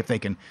rest of the way if they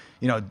can,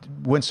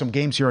 win some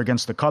games here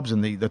against the Cubs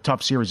in the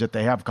tough series that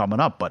they have coming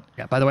up. But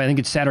by the way, I think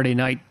it's Saturday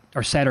night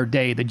or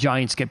Saturday. The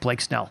Giants get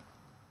Blake Snell.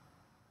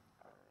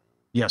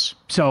 Yes.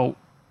 So,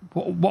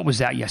 what was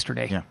that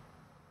yesterday? Yeah.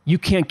 You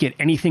can't get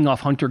anything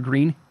off Hunter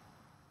Green.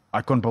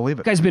 I couldn't believe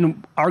it. The guy's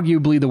been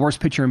arguably the worst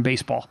pitcher in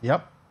baseball.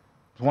 Yep.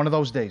 It's one of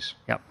those days.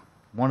 Yep.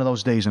 One of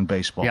those days in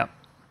baseball. Yep.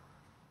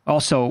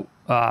 Also,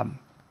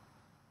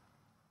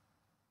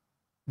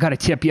 got a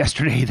tip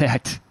yesterday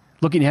that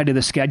looking ahead to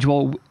the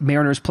schedule,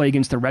 Mariners play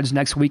against the Reds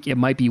next week. It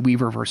might be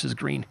Weaver versus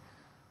Green.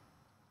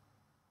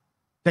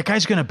 That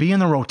guy's going to be in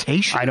the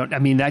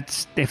rotation?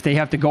 That's if they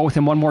have to go with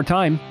him one more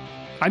time.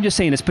 I'm just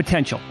saying it's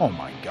potential. Oh,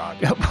 my God.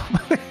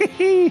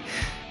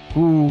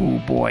 Ooh,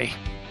 boy.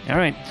 All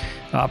right.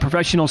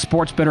 Professional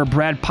sports bettor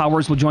Brad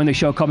Powers will join the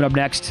show coming up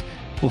next.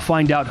 We'll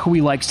find out who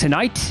he likes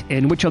tonight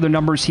and which other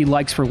numbers he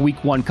likes for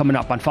week 1 coming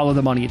up on Follow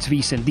the Money. It's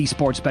VSiN, the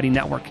Sports Betting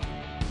Network.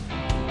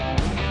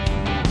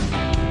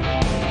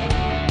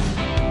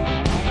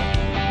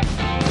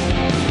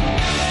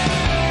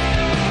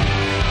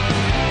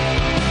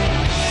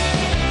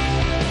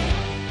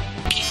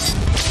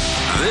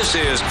 This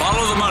is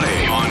Follow the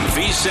Money on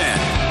VSiN.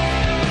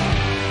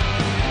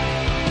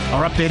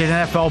 Our updated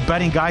NFL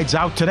betting guide's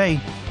out today.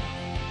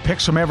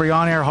 Picks from every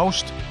on-air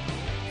host.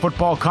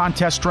 Football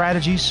contest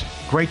strategies.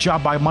 Great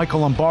job by Michael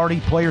Lombardi.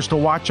 Players to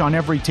watch on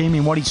every team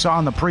and what he saw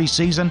in the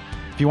preseason.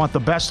 If you want the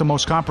best and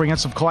most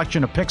comprehensive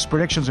collection of picks,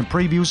 predictions, and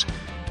previews,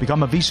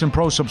 become a VSiN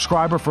Pro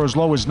subscriber for as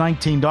low as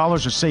 $19 or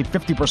save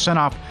 50%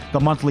 off the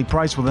monthly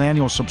price with an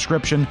annual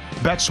subscription.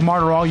 Bet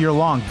smarter all year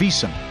long.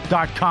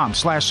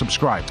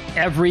 VSiN.com/subscribe.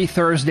 Every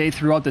Thursday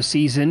throughout the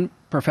season,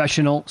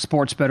 professional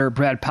sports bettor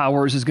Brad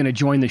Powers is going to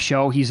join the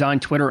show. He's on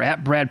Twitter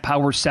at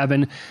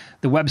BradPower7.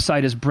 The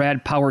website is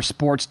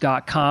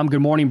BradPowersports.com.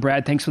 Good morning,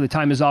 Brad. Thanks for the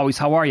time as always.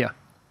 How are you?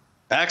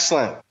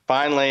 Excellent.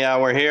 Finally,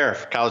 we're here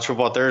for College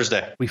Football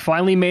Thursday. We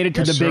finally made it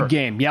to the big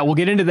game. Yeah, we'll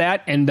get into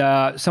that and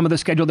some of the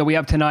schedule that we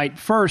have tonight.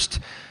 First,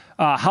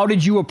 how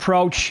did you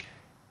approach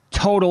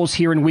totals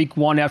here in week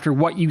 1 after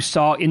what you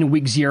saw in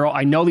week 0?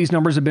 I know these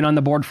numbers have been on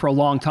the board for a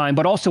long time,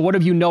 but also what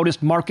have you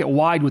noticed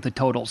market-wide with the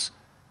totals?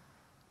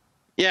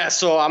 Yeah,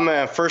 so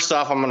first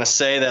off, I'm going to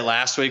say that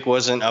last week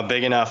wasn't a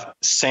big enough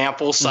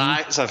sample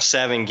size of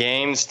 7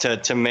 games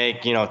to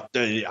make,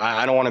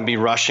 I don't want to be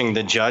rushing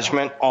the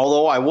judgment.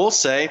 Although I will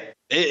say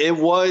it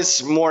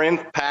was more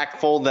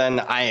impactful than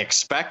I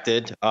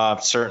expected,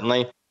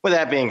 certainly. With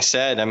that being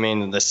said,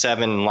 the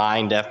 7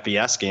 lined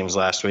FBS games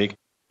last week,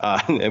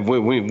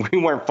 we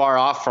weren't far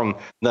off from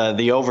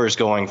the overs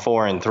going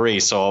 4 and 3.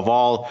 So of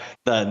all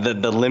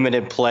the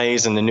limited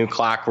plays and the new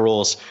clock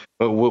rules,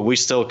 we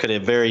still could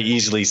have very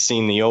easily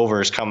seen the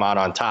overs come out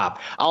on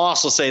top. I'll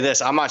also say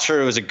this. I'm not sure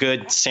it was a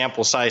good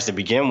sample size to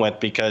begin with,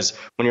 because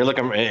when you're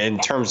looking in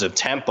terms of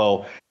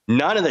tempo,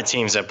 none of the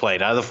teams that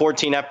played, out of the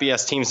 14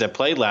 FBS teams that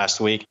played last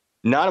week,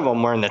 none of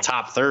them were in the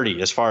top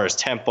 30 as far as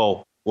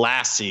tempo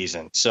last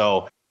season.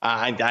 So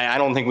I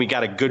don't think we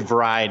got a good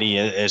variety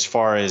as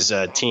far as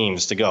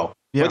teams to go.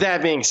 Yeah. With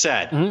that being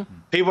said,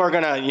 people are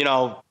going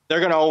to, they're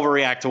going to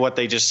overreact to what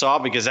they just saw,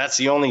 because that's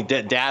the only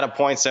data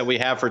points that we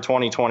have for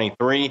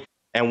 2023.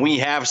 And we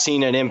have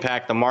seen it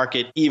impact the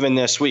market even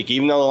this week.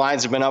 Even though the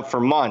lines have been up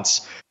for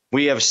months,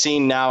 we have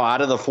seen now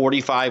out of the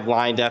 45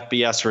 lined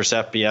FBS versus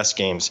FBS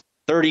games,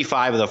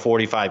 35 of the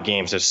 45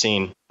 games have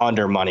seen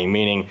under money,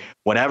 meaning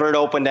whatever it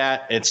opened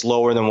at, it's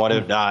lower than what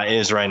it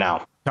is right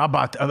now. How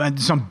about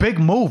some big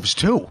moves,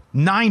 too?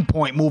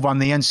 9-point move on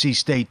the NC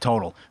State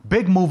total.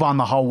 Big move on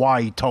the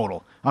Hawaii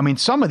total.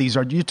 Some of these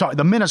are,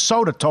 the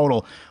Minnesota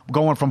total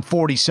going from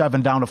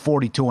 47 down to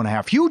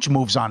 42.5. Huge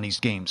moves on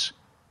these games.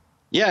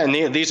 Yeah,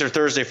 and these are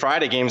Thursday,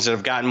 Friday games that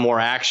have gotten more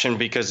action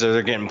because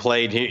they're getting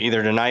played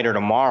either tonight or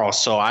tomorrow.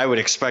 So I would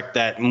expect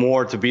that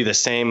more to be the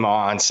same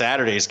on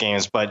Saturday's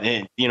games. But,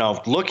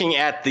 looking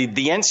at the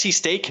NC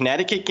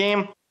State-Connecticut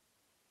game,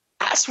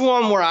 that's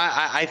one where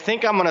I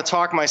think I'm going to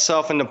talk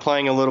myself into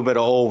playing a little bit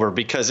of over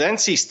because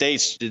NC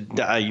State's,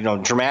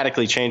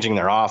 dramatically changing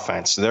their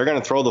offense. They're going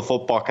to throw the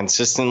football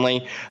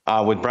consistently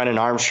with Brennan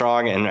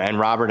Armstrong and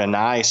Robert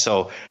Anae.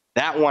 So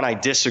that one I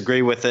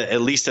disagree with,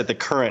 at least at the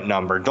current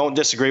number. Don't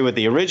disagree with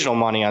the original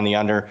money on the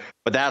under,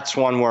 but that's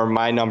one where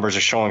my numbers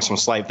are showing some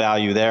slight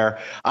value there.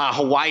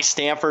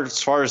 Hawaii-Stanford,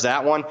 as far as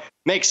that one,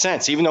 makes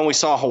sense. Even though we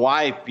saw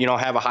Hawaii,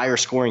 have a higher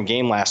scoring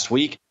game last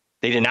week,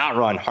 they did not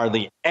run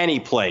hardly any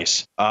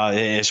plays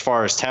as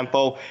far as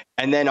tempo.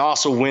 And then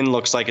also wind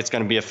looks like it's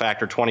going to be a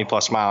factor,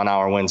 20-plus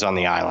mile-an-hour winds on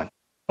the island.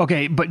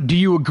 Okay, but do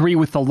you agree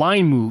with the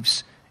line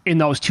moves in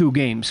those two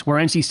games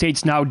where NC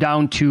State's now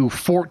down to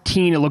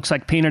 14, it looks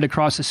like painted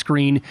across the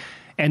screen,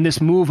 and this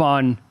move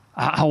on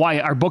Hawaii,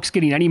 are books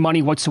getting any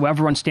money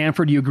whatsoever on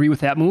Stanford? Do you agree with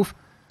that move?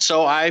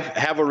 So I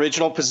have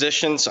original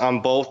positions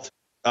on both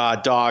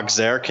dogs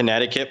there,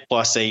 Connecticut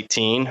plus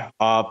 18,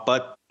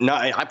 but no,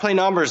 I play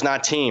numbers,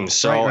 not teams.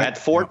 So right. At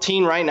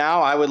 14 right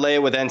now, I would lay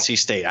it with NC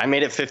State. I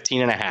made it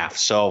 15.5.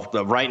 So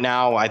right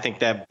now, I think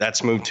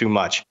that's moved too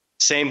much.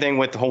 Same thing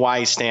with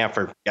Hawaii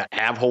Stanford.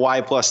 Have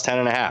Hawaii plus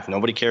 10.5.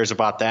 Nobody cares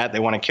about that. They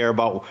want to care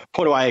about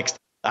what do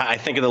I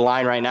think of the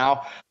line right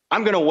now.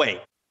 I'm going to wait.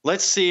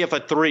 Let's see if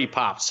a 3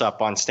 pops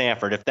up on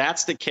Stanford. If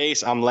that's the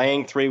case, I'm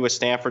laying 3 with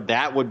Stanford.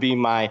 That would be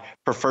my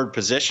preferred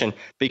position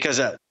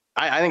because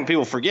I think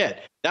people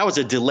forget that was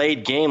a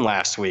delayed game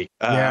last week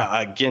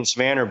against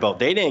Vanderbilt.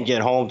 They didn't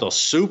get home till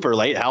super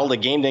late. Hell, the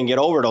game didn't get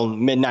over till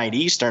midnight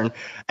Eastern.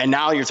 And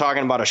now you're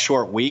talking about a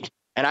short week.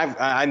 And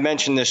I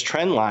mentioned this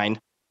trend line.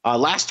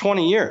 Last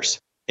 20 years,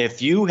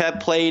 if you have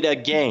played a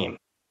game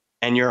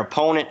and your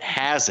opponent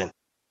hasn't,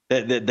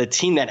 the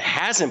team that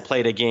hasn't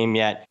played a game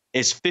yet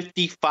is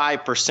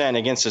 55%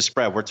 against the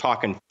spread. We're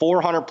talking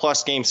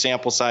 400-plus game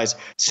sample size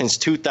since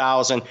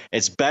 2000.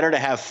 It's better to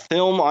have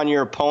film on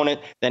your opponent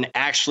than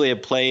actually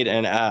have played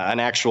an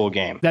actual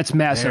game. That's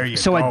massive.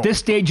 So at this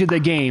stage of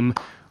the game,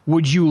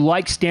 would you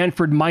like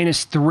Stanford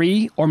minus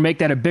 3 or make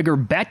that a bigger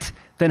bet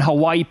than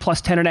Hawaii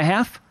plus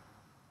 10.5?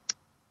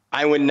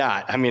 I would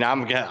not. I mean,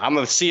 I'm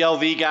a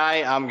CLV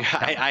guy.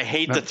 I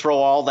hate to throw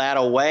all that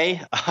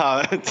away.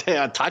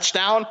 A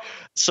touchdown.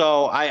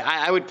 So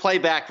I would play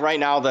back right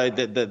now.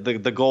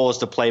 The goal is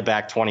to play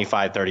back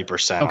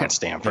 25-30% on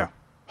Stanford. Yeah.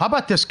 How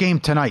about this game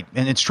tonight?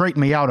 And it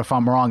straightened me out if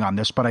I'm wrong on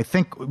this, but I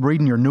think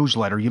reading your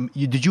newsletter,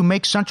 did you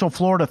make Central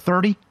Florida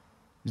 30?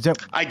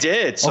 I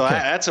did. So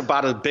that's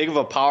about as big of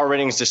a power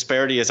ratings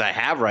disparity as I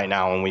have right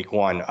now in week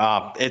 1.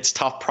 It's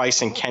tough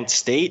pricing Kent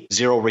State,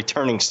 0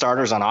 returning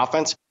starters on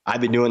offense. I've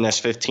been doing this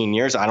 15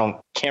 years.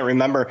 Can't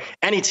remember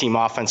any team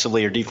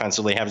offensively or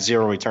defensively have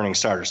 0 returning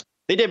starters.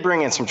 They did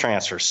bring in some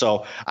transfers.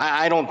 So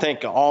I don't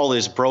think all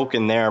is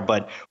broken there,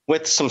 but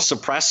with some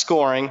suppressed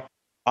scoring,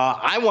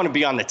 I want to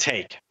be on the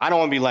take. I don't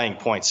want to be laying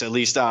points, at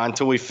least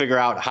until we figure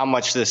out how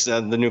much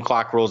the new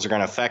clock rules are going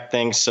to affect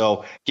things.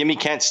 So give me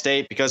Kent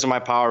State because of my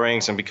power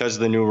ratings and because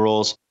of the new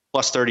rules,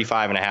 plus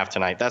 35.5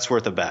 tonight. That's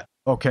worth a bet.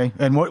 Okay.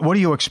 And what do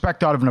you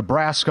expect out of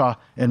Nebraska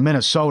and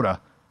Minnesota?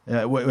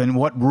 And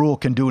what Rule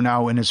can do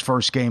now in his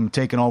first game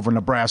taking over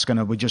Nebraska?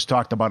 And we just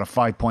talked about a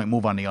 5-point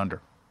move on the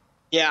under.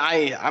 Yeah,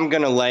 I'm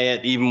going to lay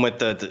it even with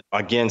the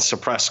again,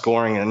 suppressed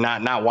scoring and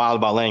not wild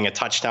about laying a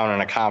touchdown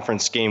in a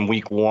conference game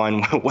week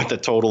 1 with a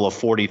total of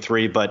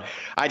 43. But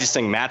I just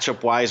think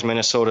matchup-wise,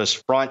 Minnesota's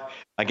front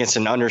against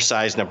an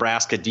undersized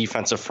Nebraska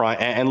defensive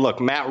front. And look,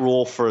 Matt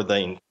Rule for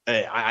the,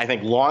 I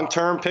think,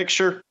 long-term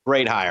picture,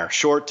 great hire.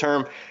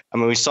 Short-term, I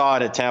mean, we saw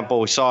it at Temple.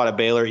 We saw it at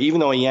Baylor. Even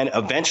though he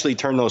eventually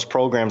turned those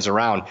programs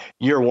around,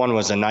 year 1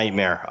 was a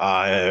nightmare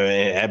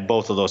at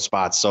both of those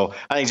spots. So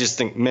I just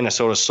think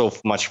Minnesota's so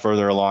much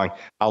further along.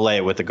 I'll lay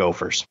it with the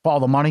Gophers.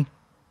 Follow the money.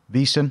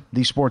 VSiN,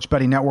 the Sports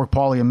Betting Network.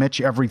 Paulie and Mitch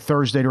every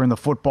Thursday during the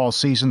football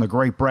season. The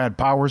great Brad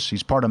Powers.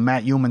 He's part of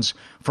Matt Human's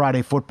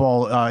Friday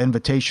Football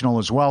Invitational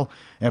as well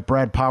at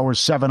Brad Powers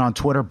 7 on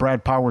Twitter,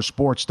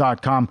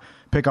 BradPowersSports.com.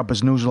 Pick up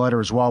his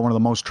newsletter as well. One of the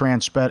most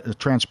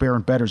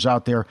transparent bettors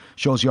out there.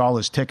 Shows you all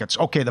his tickets.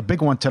 Okay, the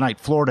big one tonight,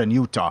 Florida and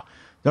Utah.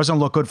 Doesn't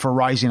look good for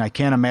Rising. I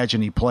can't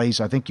imagine he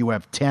plays. I think you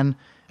have 10.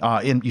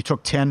 You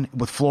took 10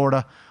 with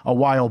Florida a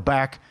while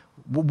back.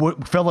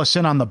 Fill us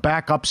in on the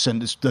backups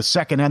and the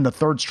second and the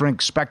third string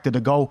expected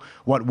to go.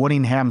 What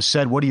Whittingham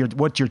said.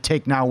 What's your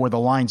take now where the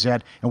line's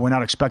at and we're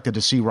not expected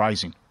to see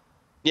Rising?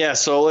 Yeah,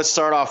 so let's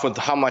start off with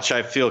how much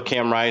I feel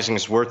Cam Rising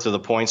is worth to the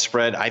point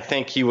spread. I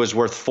think he was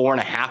worth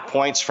 4.5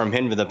 points from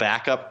him to the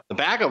backup. The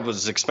backup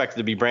was expected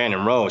to be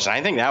Brandon Rose, and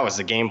I think that was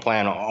the game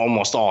plan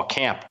almost all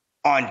camp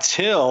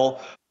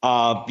until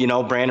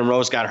Brandon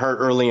Rose got hurt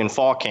early in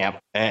fall camp,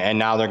 and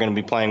now they're going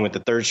to be playing with the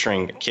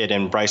third-string kid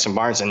in Bryson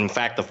Barnes. And, in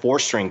fact, the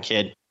fourth-string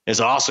kid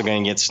is also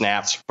going to get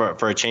snaps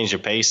for a change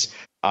of pace.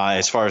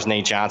 As far as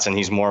Nate Johnson,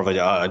 he's more of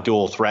a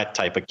dual threat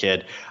type of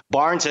kid.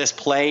 Barnes has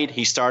played.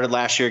 He started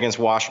last year against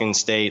Washington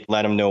State,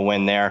 led him to a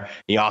win there.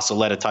 He also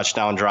led a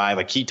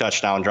key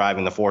touchdown drive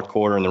in the fourth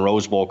quarter in the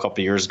Rose Bowl a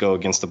couple of years ago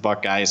against the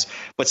Buckeyes.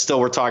 But still,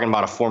 we're talking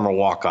about a former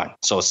walk-on.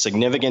 So a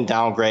significant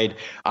downgrade.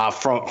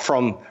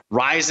 From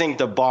Rising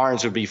to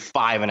Barnes would be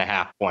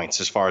 5.5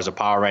 points as far as a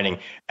power rating.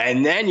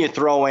 And then you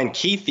throw in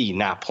Keithy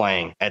not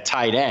playing at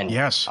tight end.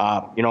 Yes.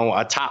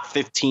 A top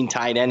 15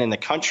 tight end in the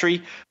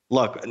country.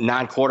 Look,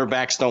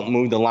 non-quarterbacks don't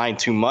move the line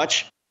too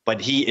much,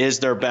 but he is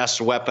their best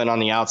weapon on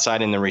the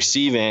outside in the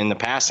receiving and the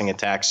passing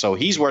attack. So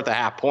he's worth a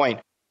 0.5 point.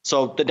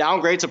 So the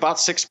downgrade's about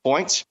 6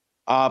 points.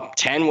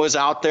 10 was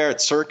out there at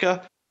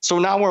Circa. So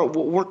now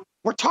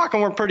we're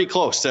talking, we're pretty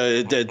close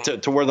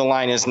to where the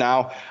line is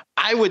now.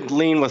 I would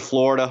lean with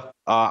Florida.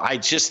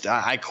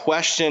 I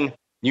question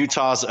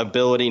Utah's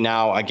ability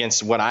now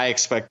against what I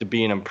expect to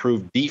be an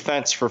improved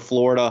defense for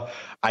Florida.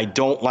 I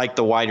don't like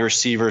the wide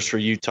receivers for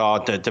Utah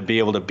to be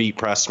able to beat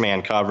press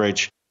man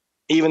coverage.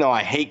 Even though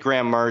I hate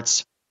Graham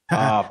Mertz,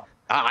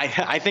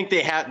 I think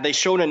they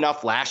showed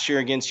enough last year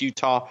against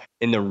Utah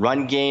in the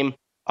run game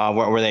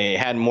where they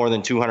had more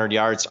than 200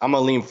 yards. I'm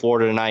going to lean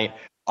Florida tonight.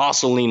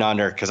 Also lean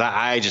under because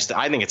I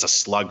think it's a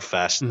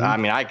slugfest. Mm-hmm. I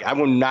mean, I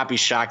would not be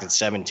shocked at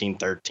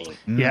 17-13.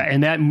 Yeah,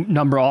 and that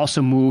number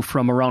also moved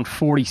from around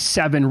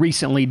 47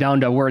 recently down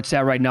to where it's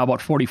at right now,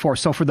 about 44.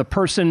 So for the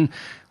person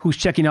who's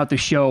checking out the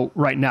show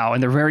right now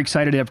and they're very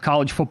excited to have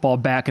college football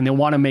back and they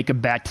want to make a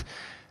bet,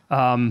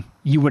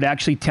 you would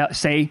actually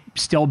say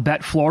still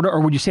bet Florida,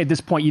 or would you say at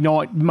this point, you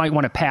might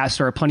want to pass?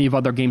 There are plenty of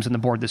other games on the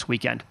board this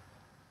weekend.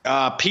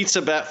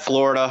 Pizza bet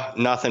Florida,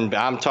 nothing.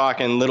 I'm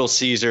talking Little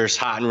Caesars,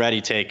 hot and ready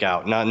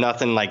takeout.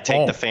 Nothing like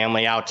take the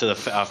family out to the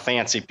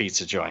fancy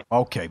pizza joint.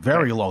 Okay,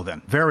 very low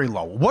then, very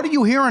low. What are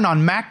you hearing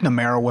on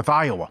McNamara with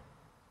Iowa?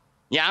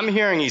 Yeah, I'm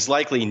hearing he's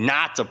likely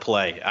not to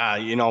play.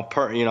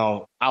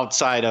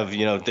 Outside of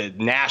the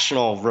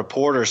national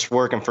reporters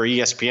working for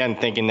ESPN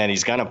thinking that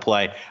he's going to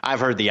play, I've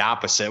heard the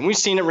opposite, and we've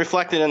seen it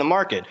reflected in the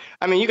market.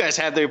 I mean, you guys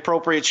have the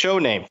appropriate show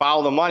name,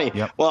 Follow the Money.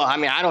 Yep. Well, I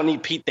mean, I don't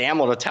need Pete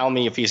Thamel to tell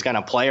me if he's going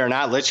to play or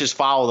not. Let's just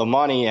follow the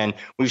money, and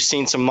we've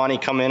seen some money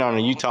come in on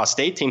a Utah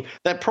State team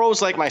that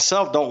pros like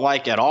myself don't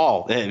like at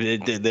all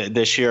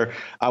this year.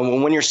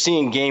 When you're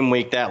seeing game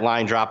week that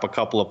line drop a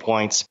couple of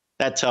points,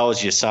 that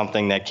tells you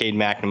something that Cade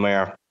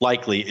McNamara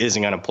likely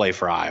isn't going to play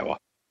for Iowa.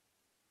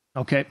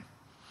 Okay.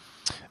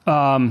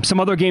 Some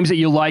other games that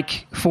you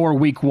like for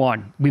week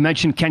one. We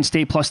mentioned Kent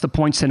State plus the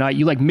points tonight.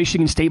 You like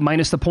Michigan State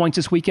minus the points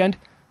this weekend?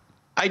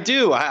 I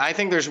do. I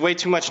think there's way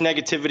too much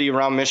negativity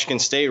around Michigan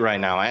State right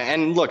now.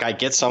 And look, I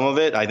get some of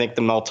it. I think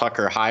the Mel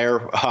Tucker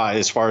hire,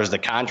 as far as the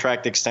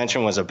contract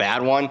extension, was a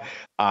bad one.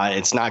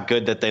 It's not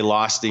good that they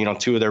lost,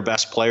 two of their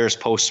best players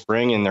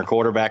post-spring in their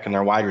quarterback and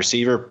their wide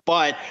receiver.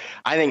 But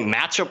I think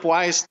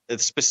matchup-wise,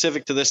 it's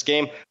specific to this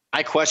game.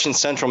 I question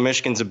Central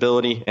Michigan's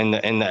ability in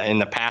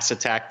the pass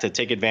attack to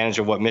take advantage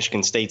of what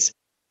Michigan State's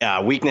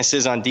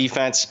weaknesses on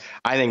defense.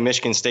 I think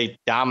Michigan State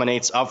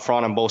dominates up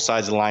front on both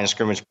sides of the line of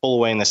scrimmage, pull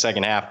away in the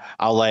second half.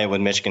 I'll lay it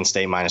with Michigan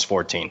State minus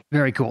 14.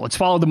 Very cool. Let's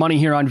follow the money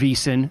here on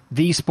VSiN,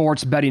 the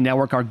Sports Betting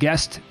Network. Our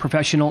guest,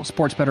 professional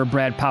sports bettor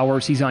Brad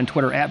Powers. He's on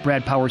Twitter at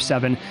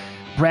BradPowers7.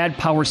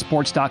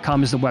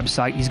 BradPowersports.com is the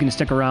website. He's going to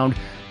stick around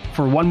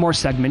for one more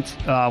segment.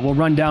 We'll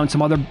run down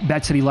some other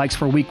bets that he likes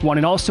for week one,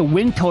 and also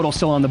win total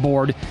still on the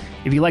board.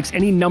 If he likes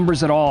any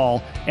numbers at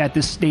all at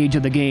this stage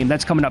of the game,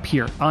 that's coming up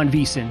here on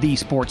VSiN, the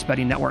Sports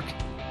Betting Network.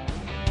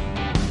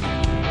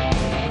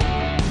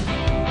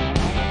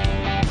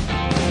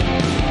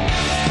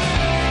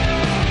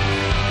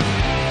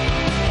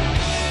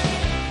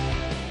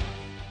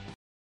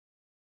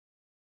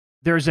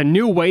 There's a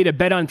new way to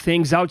bet on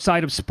things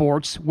outside of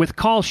sports with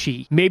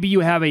Kalshi. Maybe you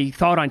have a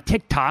thought on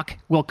TikTok.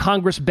 Will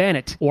Congress ban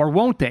it? Or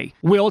won't they?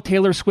 Will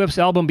Taylor Swift's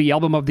album be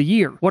Album of the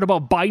Year? What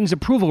about Biden's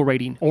approval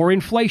rating or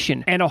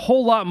inflation? And a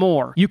whole lot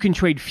more. You can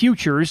trade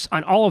futures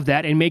on all of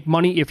that and make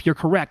money if you're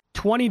correct.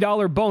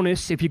 $20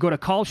 bonus if you go to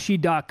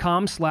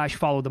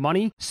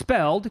kalshi.com/followthemoney,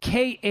 spelled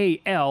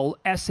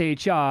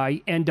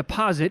KALSHI, and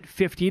deposit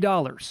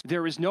 $50.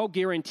 There is no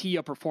guarantee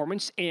of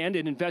performance, and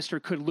an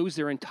investor could lose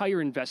their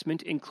entire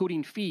investment,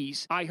 including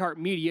fees.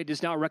 iHeartMedia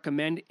does not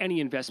recommend any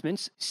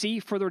investments. See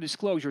further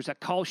disclosures at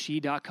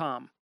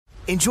kalshi.com.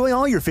 Enjoy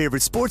all your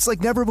favorite sports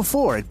like never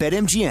before at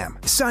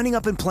BetMGM. Signing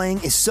up and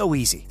playing is so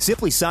easy.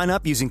 Simply sign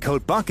up using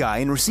code Buckeye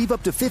and receive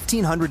up to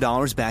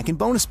 $1,500 back in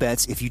bonus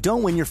bets if you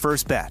don't win your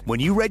first bet. When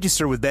you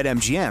register with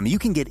BetMGM, you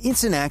can get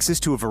instant access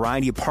to a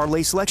variety of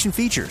parlay selection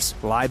features,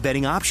 live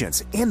betting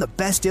options, and the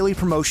best daily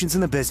promotions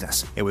in the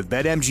business. And with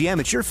BetMGM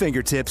at your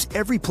fingertips,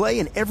 every play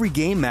and every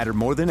game matter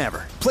more than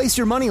ever. Place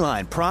your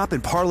moneyline, prop,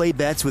 and parlay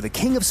bets with the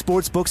king of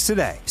sportsbooks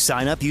today.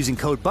 Sign up using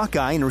code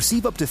Buckeye and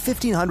receive up to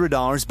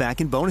 $1,500 back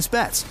in bonus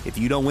bets if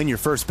you don't win your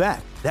first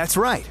bet. That's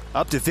right,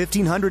 up to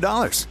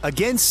 $1,500.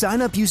 Again,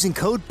 sign up using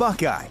code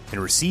Buckeye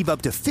and receive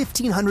up to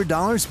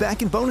 $1,500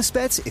 back in bonus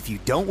bets if you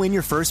don't win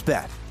your first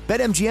bet.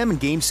 BetMGM and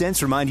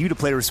GameSense remind you to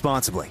play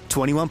responsibly.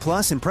 21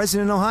 plus and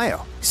present in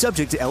Ohio.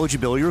 Subject to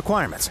eligibility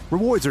requirements.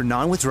 Rewards are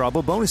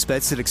non-withdrawable bonus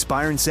bets that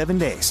expire in 7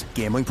 days.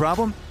 Gambling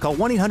problem? Call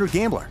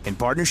 1-800-GAMBLER in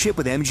partnership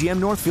with MGM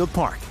Northfield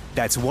Park.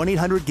 That's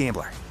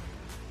 1-800-GAMBLER.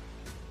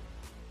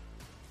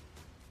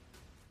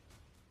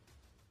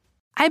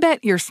 I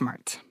bet you're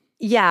smart.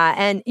 Yeah,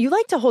 and you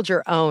like to hold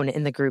your own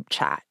in the group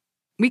chat.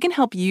 We can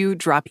help you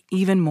drop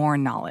even more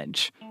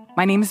knowledge.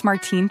 My name is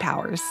Martine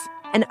Powers.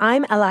 And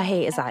I'm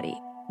Elahe Izadi.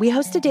 We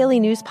host a daily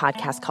news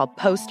podcast called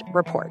Post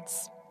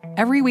Reports.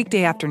 Every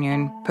weekday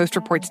afternoon, Post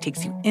Reports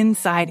takes you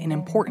inside an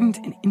important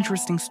and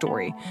interesting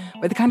story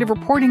with the kind of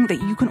reporting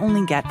that you can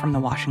only get from the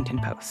Washington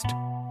Post.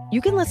 You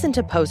can listen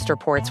to Post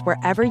Reports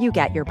wherever you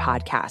get your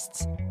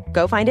podcasts.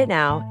 Go find it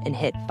now and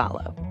hit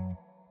follow.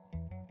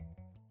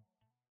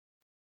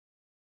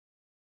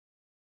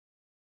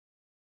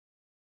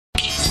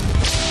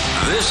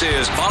 This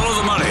is Follow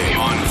the Money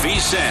on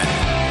VSiN.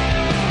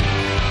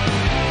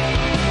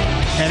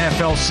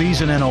 NFL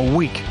season in a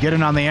week. Get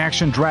in on the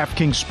action.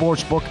 DraftKings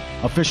Sportsbook,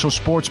 official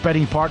sports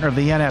betting partner of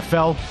the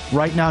NFL.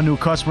 Right now, new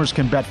customers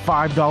can bet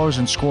 $5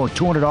 and score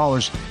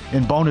 $200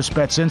 in bonus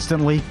bets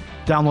instantly.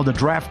 Download the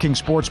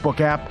DraftKings Sportsbook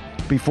app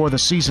before the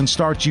season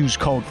starts. Use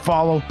code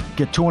FOLLOW.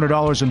 Get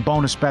 $200 in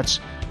bonus bets.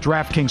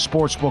 DraftKings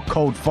Sportsbook,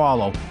 code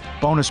FOLLOW.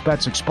 Bonus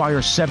bets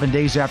expire 7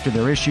 days after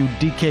they're issued.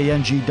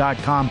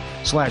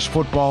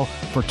 DKNG.com/football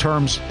for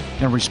terms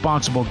and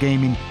responsible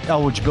gaming.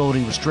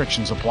 Eligibility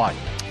restrictions apply.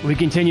 We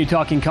continue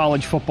talking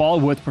college football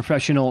with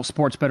professional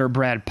sports bettor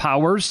Brad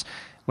Powers.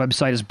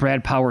 Website is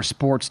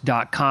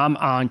bradpowersports.com.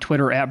 On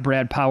Twitter at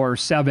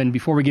BradPower7.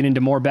 Before we get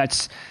into more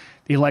bets that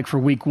you like for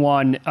week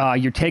one,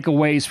 your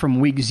takeaways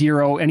from week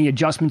 0, any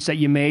adjustments that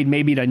you made,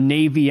 maybe to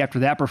Navy after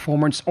that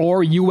performance,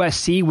 or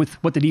USC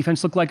with what the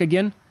defense looked like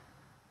again?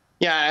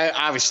 Yeah,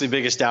 obviously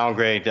biggest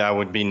downgrade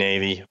would be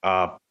Navy.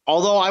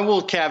 Although I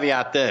will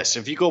caveat this.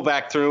 If you go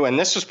back through, and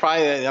this was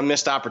probably a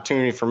missed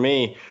opportunity for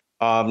me,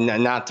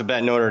 not to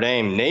bet Notre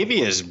Dame.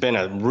 Navy has been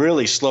a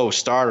really slow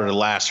starter the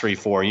last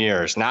 3-4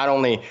 years. Not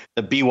only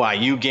the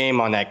BYU game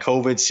on that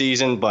COVID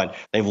season, but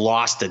they've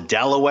lost to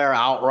Delaware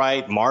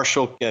outright.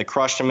 Marshall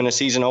crushed them in a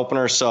season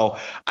opener. So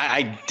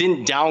I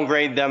didn't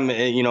downgrade them,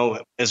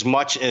 as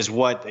much as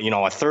what, a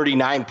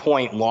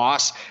 39-point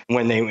loss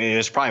when it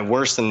was probably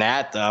worse than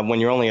that when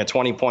you're only a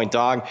 20-point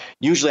dog.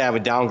 Usually I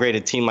would downgrade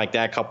a team like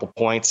that a couple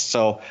points.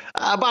 So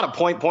about a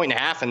point and a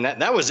half, and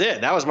that was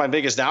it. That was my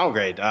biggest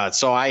downgrade.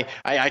 So I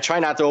try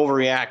not to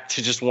overreact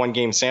to just one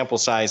game sample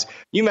size.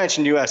 You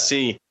mentioned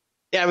USC.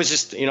 Yeah, it was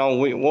just,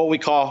 what we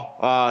call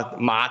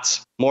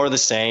Mott's, more of the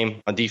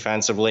same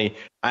defensively.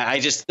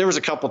 There was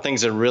a couple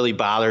things that really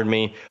bothered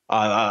me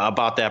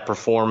about that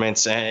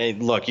performance.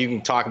 And look, you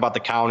can talk about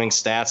the counting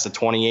stats, the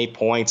 28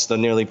 points, the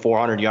nearly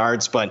 400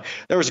 yards, but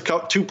there was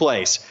two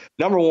plays.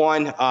 Number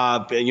one,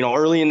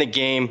 early in the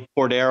game,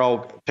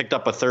 Cordero picked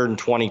up a 3rd and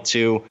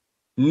 22.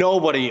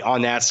 Nobody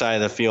on that side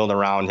of the field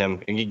around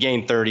him. He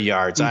gained 30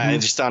 yards.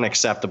 Just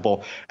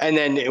unacceptable. And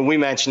then we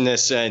mentioned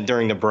this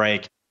during the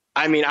break.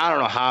 I mean, I don't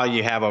know how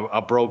you have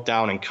a broke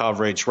down in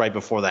coverage right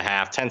before the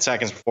half. 10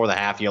 seconds before the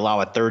half, you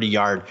allow a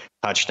 30-yard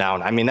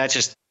touchdown. I mean, that's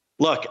just –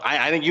 look,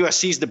 I think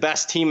USC is the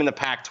best team in the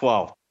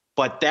Pac-12.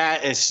 But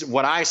that is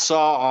what I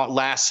saw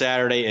last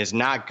Saturday is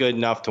not good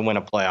enough to win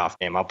a playoff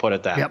game. I'll put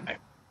it that way.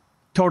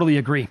 Totally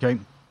agree. Okay.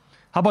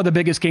 How about the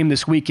biggest game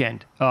this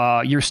weekend?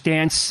 Your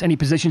stance, any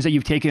positions that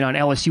you've taken on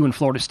LSU and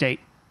Florida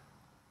State?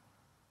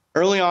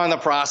 Early on in the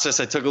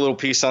process, I took a little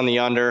piece on the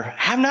under.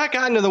 Have not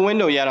gotten to the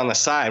window yet on the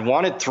side.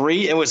 Wanted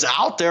 3. It was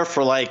out there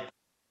for like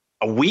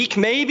a week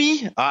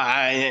maybe,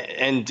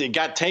 and it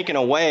got taken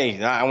away,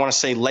 I want to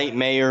say late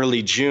May,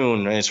 early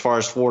June, as far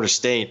as Florida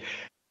State.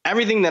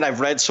 Everything that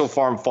I've read so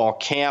far in fall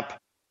camp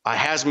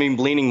has me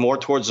leaning more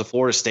towards the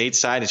Florida State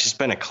side. It's just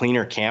been a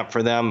cleaner camp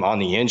for them on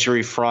the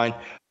injury front.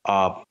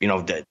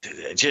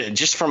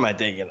 Just from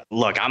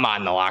look, I'm not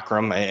in the locker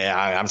room.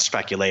 I'm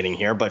speculating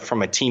here, but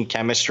from a team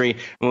chemistry,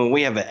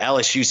 we have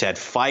LSU's had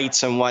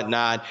fights and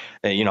whatnot.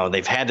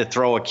 They've had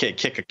to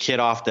kick a kid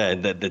off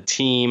the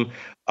team.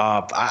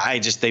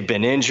 They've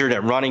been injured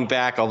at running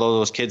back,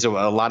 although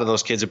a lot of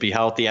those kids would be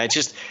healthy. I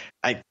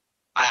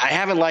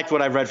haven't liked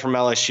what I've read from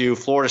LSU.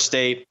 Florida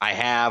State, I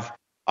have.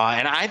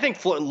 And I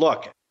think,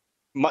 look,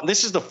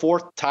 this is the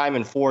 4th time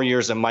in 4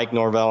 years that Mike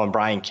Norvell and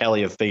Brian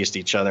Kelly have faced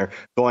each other,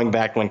 going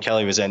back when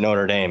Kelly was at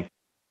Notre Dame.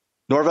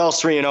 Norvell's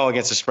 3-0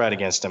 against the spread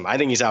against him. I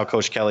think he's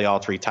outcoached Kelly all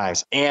 3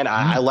 times. And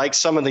I like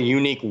some of the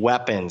unique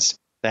weapons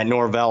that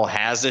Norvell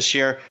has this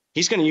year.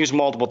 He's going to use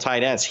multiple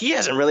tight ends. He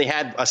hasn't really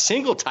had a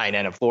single tight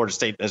end at Florida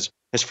State his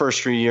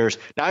first 3 years.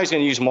 Now he's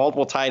going to use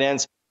multiple tight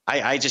ends.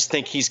 I just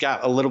think he's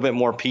got a little bit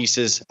more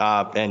pieces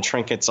and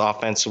trinkets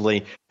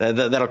offensively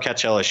that'll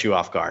catch LSU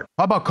off guard.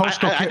 How about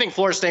Coastal? I think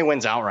Florida State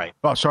wins outright.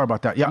 Oh, sorry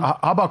about that. Yeah.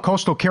 How about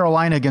Coastal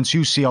Carolina against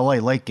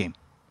UCLA late game?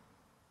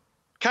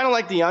 Kind of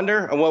like the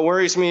under. And what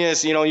worries me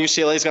is,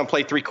 UCLA is going to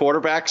play 3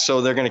 quarterbacks,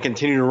 so they're going to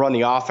continue to run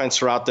the offense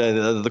throughout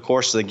the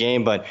course of the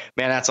game. But,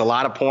 man, that's a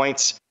lot of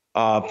points.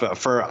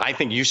 I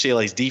think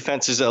UCLA's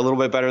defense is a little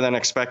bit better than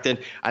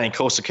expected. I think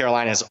Coastal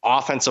Carolina's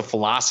offensive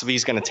philosophy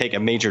is going to take a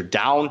major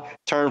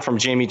downturn from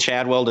Jamie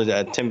Chadwell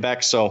to Tim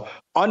Beck. So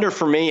under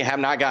for me, have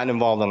not gotten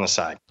involved on the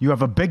side. You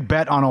have a big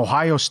bet on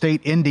Ohio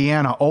State,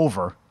 Indiana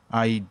over.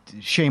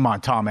 Shame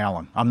on Tom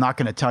Allen. I'm not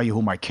going to tell you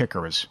who my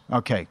kicker is.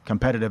 Okay,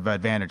 competitive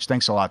advantage.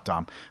 Thanks a lot,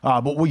 Tom.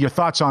 But what were your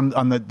thoughts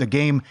on the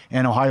game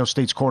and Ohio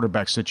State's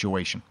quarterback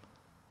situation?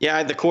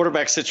 Yeah, the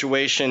quarterback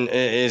situation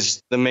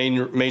is the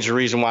major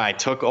reason why I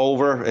took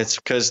over. It's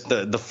because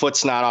the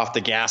foot's not off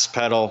the gas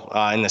pedal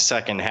in the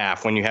second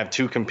half. When you have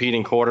two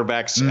competing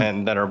quarterbacks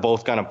and that are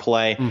both going to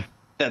play,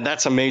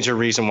 that's a major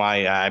reason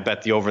why I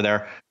bet the over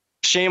there.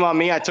 Shame on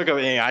me. I talk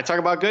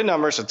about good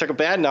numbers. I took a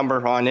bad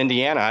number on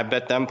Indiana. I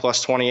bet them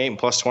plus 28 and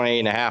plus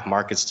 28.5.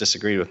 Markets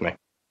disagreed with me.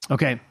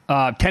 Okay.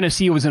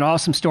 Tennessee was an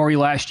awesome story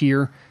last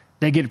year.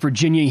 They get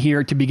Virginia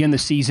here to begin the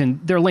season.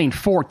 They're laying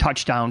 4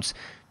 touchdowns.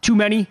 Too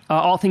many,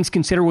 all things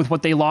considered, with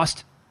what they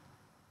lost?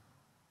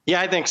 Yeah,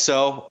 I think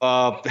so.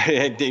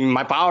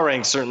 My power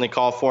rankings certainly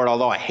call for it,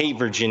 although I hate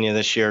Virginia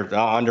this year.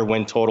 Under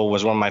win total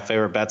was one of my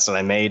favorite bets that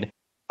I made.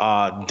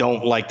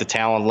 Don't like the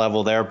talent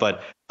level there.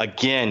 But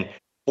again,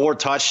 4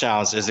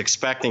 touchdowns is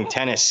expecting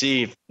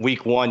Tennessee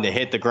week 1 to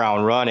hit the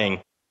ground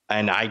running.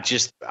 And I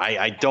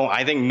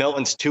think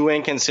Milton's too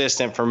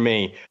inconsistent for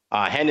me.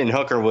 Hendon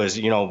Hooker was,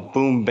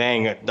 boom,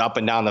 bang, up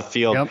and down the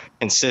field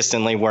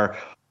consistently, where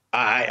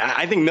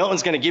I think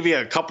Milton's going to give you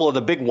a couple of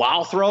the big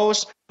wow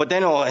throws, but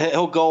then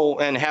he'll go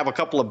and have a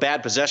couple of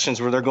bad possessions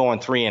where they're going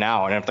 3 and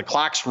out. And if the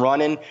clock's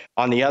running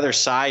on the other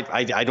side,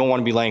 I don't want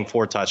to be laying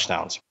 4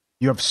 touchdowns.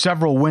 You have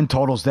several win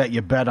totals that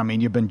you bet. I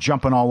mean, you've been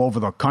jumping all over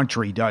the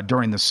country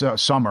during the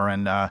summer.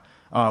 And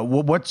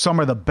what's some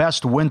of the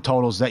best win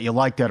totals that you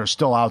like that are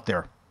still out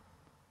there?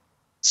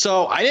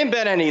 So I didn't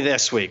bet any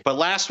this week, but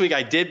last week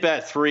I did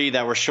bet 3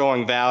 that were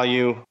showing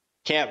value.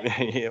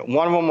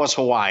 One of them was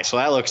Hawaii, so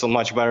that looks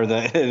much better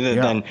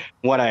than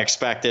what I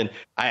expected.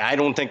 I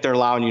don't think they're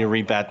allowing you to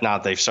rebet now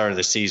that they've started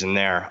the season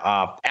there.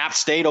 App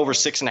State over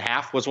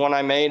 6.5 was one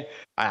I made.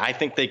 I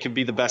think they could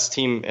be the best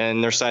team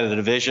in their side of the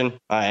division,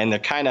 and they're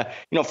kind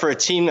of, for a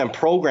team and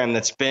program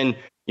that's been,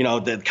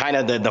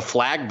 the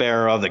flag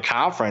bearer of the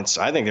conference.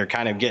 I think they're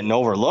kind of getting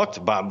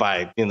overlooked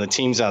by the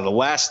teams out of the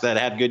West that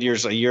had good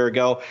years a year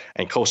ago.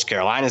 And Coastal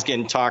Carolina's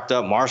getting talked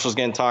up. Marshall's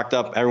getting talked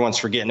up. Everyone's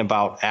forgetting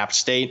about App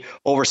State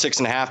over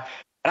 6.5.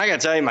 And I got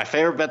to tell you, my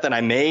favorite bet that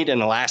I made in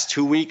the last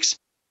 2 weeks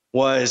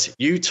was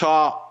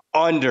Utah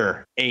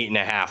under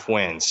 8.5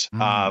 wins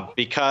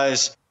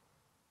because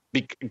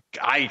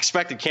I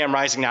expected Cam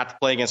Rising not to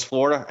play against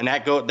Florida, and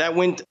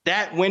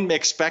that win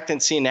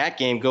expectancy in that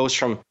game goes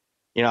from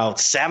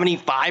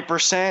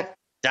 75%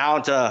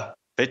 down to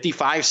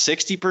 55,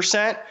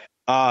 60%.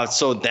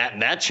 So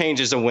that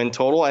changes the win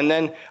total. And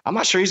then I'm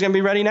not sure he's going to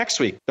be ready next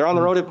week. They're on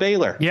the road at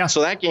Baylor. Yeah.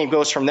 So that game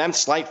goes from them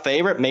slight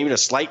favorite, maybe to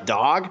slight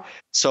dog.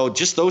 So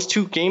just those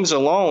 2 games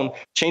alone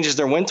changes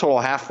their win total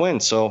half win.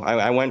 So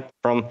I went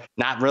from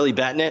not really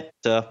betting it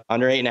to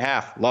under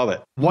 8.5. Love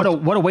it. What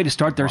a way to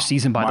start their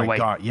season, by the way.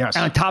 God, yes.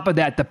 And on top of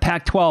that, the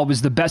Pac-12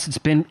 is the best it's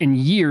been in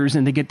years,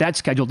 and they get that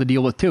schedule to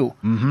deal with too.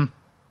 Mm-hmm.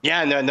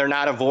 Yeah, and they're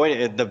not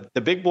avoiding it. The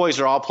big boys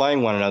are all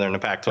playing one another in the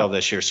Pac-12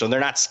 this year, so they're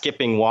not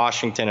skipping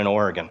Washington and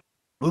Oregon.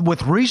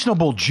 With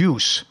reasonable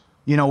juice,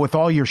 with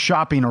all your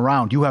shopping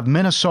around, you have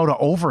Minnesota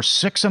over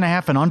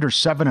 6.5 and under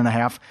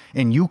 7.5,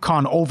 and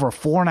UConn over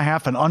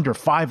 4.5 and under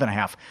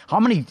 5.5. How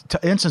many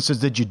instances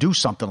did you do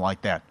something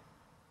like that?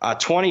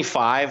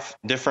 25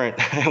 different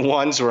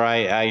ones where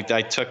I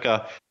took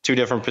 2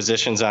 different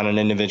positions on an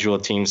individual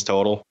team's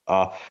total.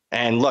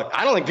 And look,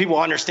 I don't think people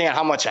understand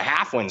how much a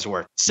half win's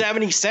worth.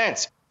 70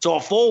 cents. So a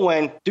full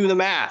win, do the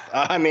math.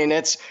 I mean,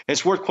 it's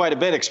worth quite a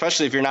bit,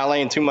 especially if you're not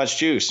laying too much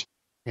juice.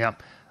 Yeah.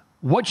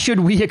 What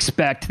should we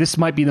expect? This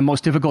might be the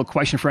most difficult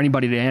question for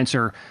anybody to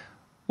answer.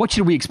 What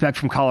should we expect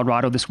from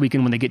Colorado this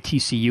weekend when they get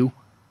TCU?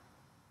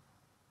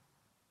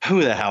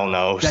 Who the hell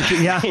knows?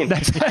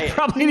 That's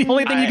probably the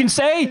only thing you can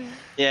say.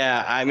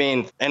 Yeah, I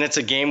mean, and it's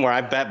a game where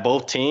I bet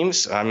both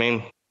teams. I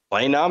mean,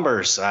 play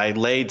numbers. I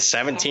laid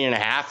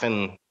 17.5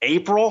 in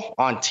April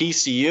on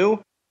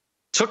TCU.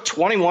 Took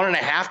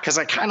 21.5 because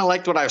I kind of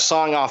liked what I was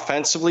sawing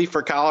offensively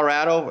for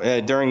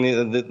Colorado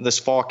during this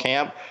fall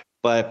camp.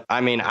 But, I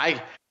mean, I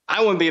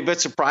wouldn't be a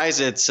bit surprised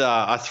it's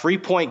a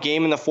 3-point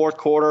game in the fourth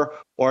quarter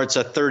or it's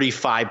a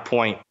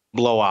 35-point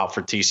blowout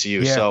for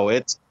TCU. Yeah. So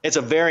it's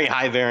a very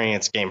high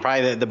variance game,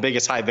 probably the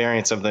biggest high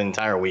variance of the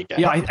entire weekend.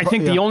 Yeah, I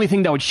think the only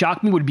thing that would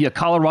shock me would be a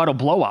Colorado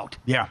blowout.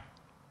 Yeah.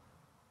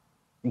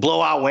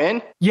 Blowout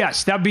win?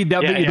 Yes, that'd be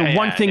the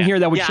one thing here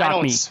that would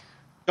shock me.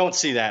 Don't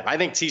see that. I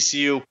think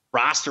TCU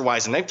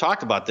roster-wise, and they've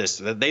talked about this,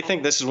 they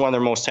think this is one of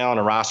their most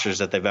talented rosters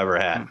that they've ever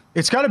had.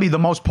 It's got to be the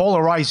most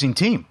polarizing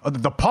team.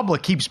 The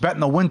public keeps betting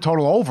the win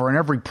total over, and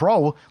every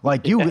pro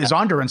like you is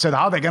under and said,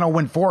 how are they going to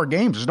win 4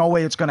 games? There's no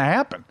way it's going to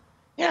happen.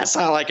 Yeah, it's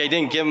not like I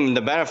didn't give them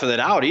the benefit of the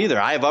doubt either.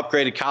 I have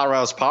upgraded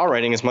Colorado's power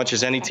rating as much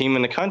as any team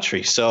in the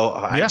country. So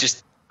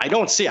I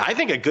don't see it. I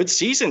think a good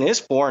season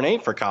is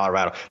 4-8 for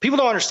Colorado. People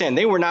don't understand.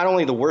 They were not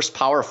only the worst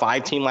Power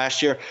 5 team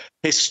last year,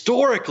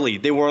 Historically,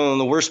 they were one of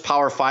the worst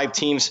Power 5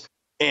 teams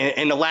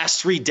in the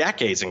last 3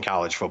 decades in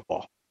college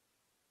football.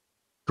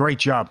 Great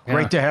job. Yeah.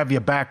 Great to have you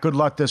back. Good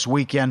luck this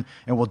weekend,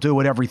 and we'll do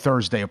it every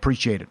Thursday.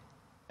 Appreciate it.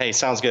 Hey,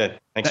 sounds good.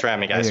 Thanks for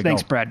having me, guys.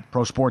 Thanks, Brad.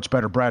 Pro Sports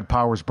Better, Brad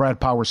Powers,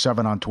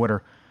 BradPowers7 on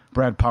Twitter,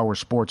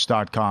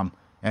 BradPowersports.com,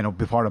 and it'll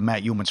be part of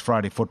Matt Human's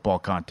Friday football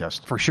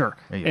contest. For sure.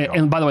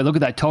 And by the way, look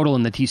at that total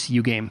in the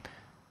TCU game,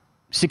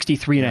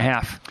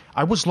 63.5.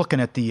 I was looking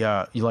at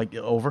the, you like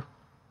over?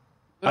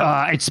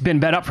 It's been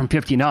bet up from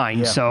 59.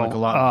 Yeah, so like a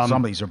lot,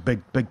 some of these are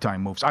big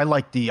time moves. I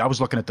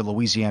was looking at the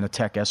Louisiana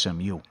Tech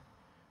SMU.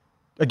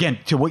 Again,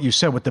 to what you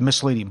said with the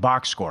misleading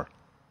box score,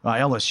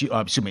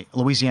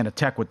 Louisiana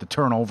Tech with the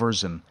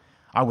turnovers, and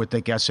I would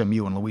think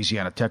SMU and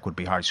Louisiana Tech would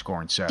be high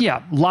scoring Saturday.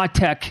 Yeah, La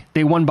Tech,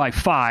 they won by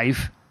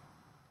 5,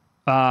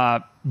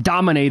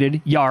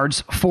 dominated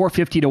yards,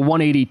 450 to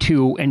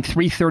 182, and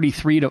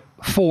 333 to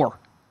 4.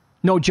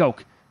 No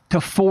joke,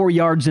 to 4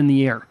 yards in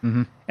the air,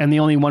 and they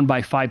only won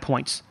by 5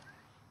 points.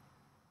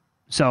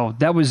 So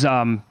that was,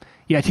 to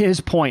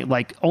his point,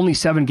 like only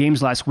 7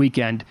 games last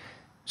weekend.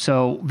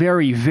 So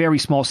very, very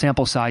small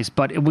sample size,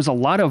 but it was a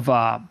lot of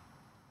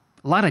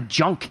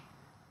junk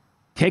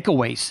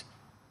takeaways,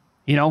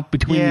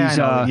 between these.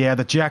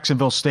 The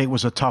Jacksonville State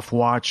was a tough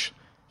watch.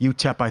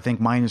 UTEP, I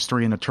think,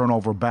 -3 in a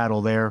turnover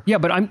battle there. Yeah,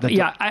 but I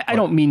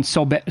don't mean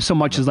so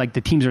much as like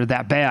the teams are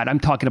that bad. I'm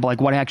talking about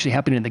like what actually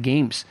happened in the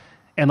games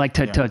and like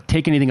to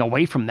take anything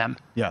away from them.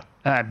 Yeah.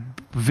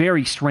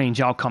 Very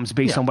strange outcomes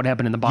based on what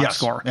happened in the box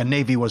score. And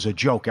Navy was a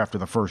joke after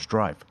the first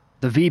drive.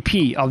 The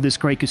VP of this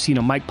great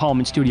casino, Mike Palm,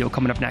 in studio,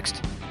 coming up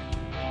next.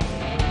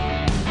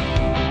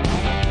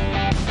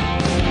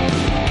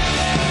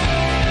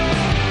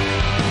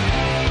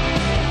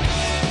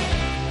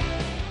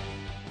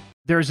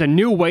 There's a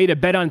new way to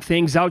bet on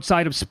things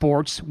outside of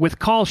sports with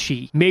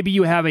Kalshi. Maybe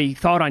you have a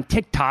thought on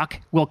TikTok.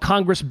 Will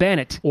Congress ban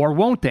it? Or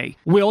won't they?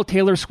 Will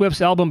Taylor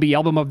Swift's album be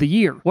Album of the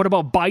Year? What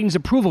about Biden's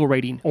approval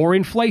rating or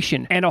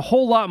inflation? And a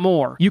whole lot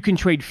more. You can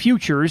trade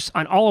futures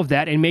on all of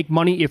that and make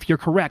money if you're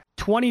correct.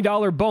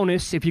 $20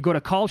 bonus if you go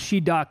to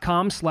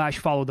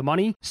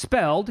kalshi.com/followthemoney,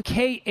 spelled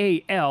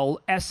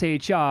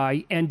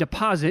KALSHI, and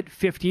deposit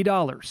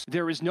 $50.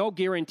 There is no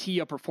guarantee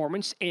of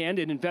performance, and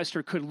an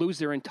investor could lose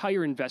their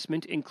entire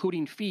investment,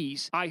 including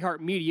fees.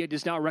 iHeartMedia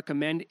does not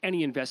recommend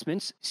any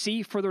investments.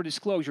 See further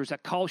disclosures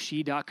at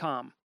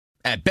kalshi.com.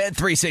 At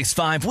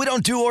Bet365, we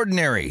don't do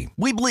ordinary.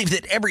 We believe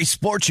that every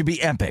sport should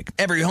be epic.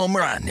 Every home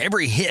run,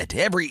 every hit,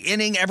 every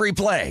inning, every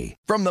play.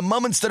 From the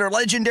moments that are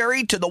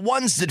legendary to the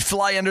ones that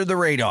fly under the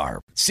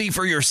radar. See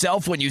for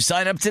yourself when you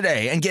sign up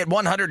today and get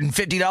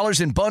 $150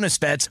 in bonus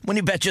bets when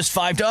you bet just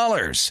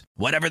 $5.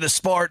 Whatever the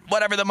sport,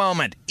 whatever the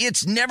moment,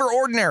 it's never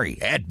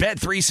ordinary at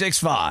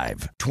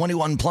Bet365.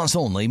 21 plus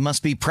only.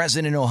 Must be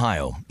present in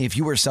Ohio. If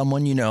you or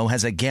someone you know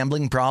has a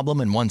gambling problem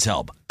and wants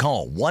help,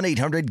 call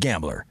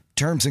 1-800-GAMBLER.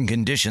 Terms and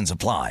conditions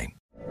apply.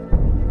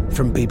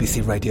 From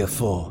BBC Radio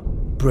 4,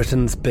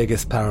 Britain's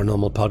biggest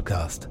paranormal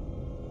podcast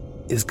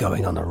is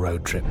going on a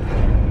road trip.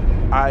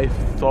 I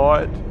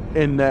thought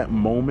in that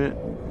moment,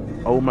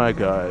 oh my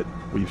God,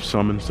 we've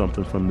summoned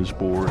something from this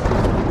board.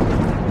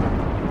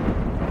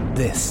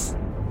 This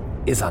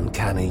is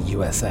Uncanny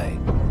USA.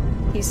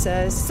 He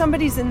says,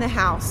 somebody's in the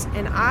house,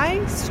 and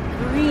I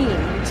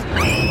screamed.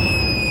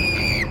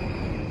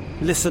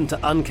 Listen to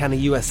Uncanny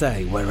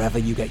USA wherever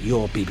you get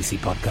your BBC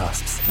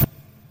podcasts,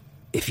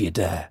 if you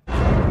dare.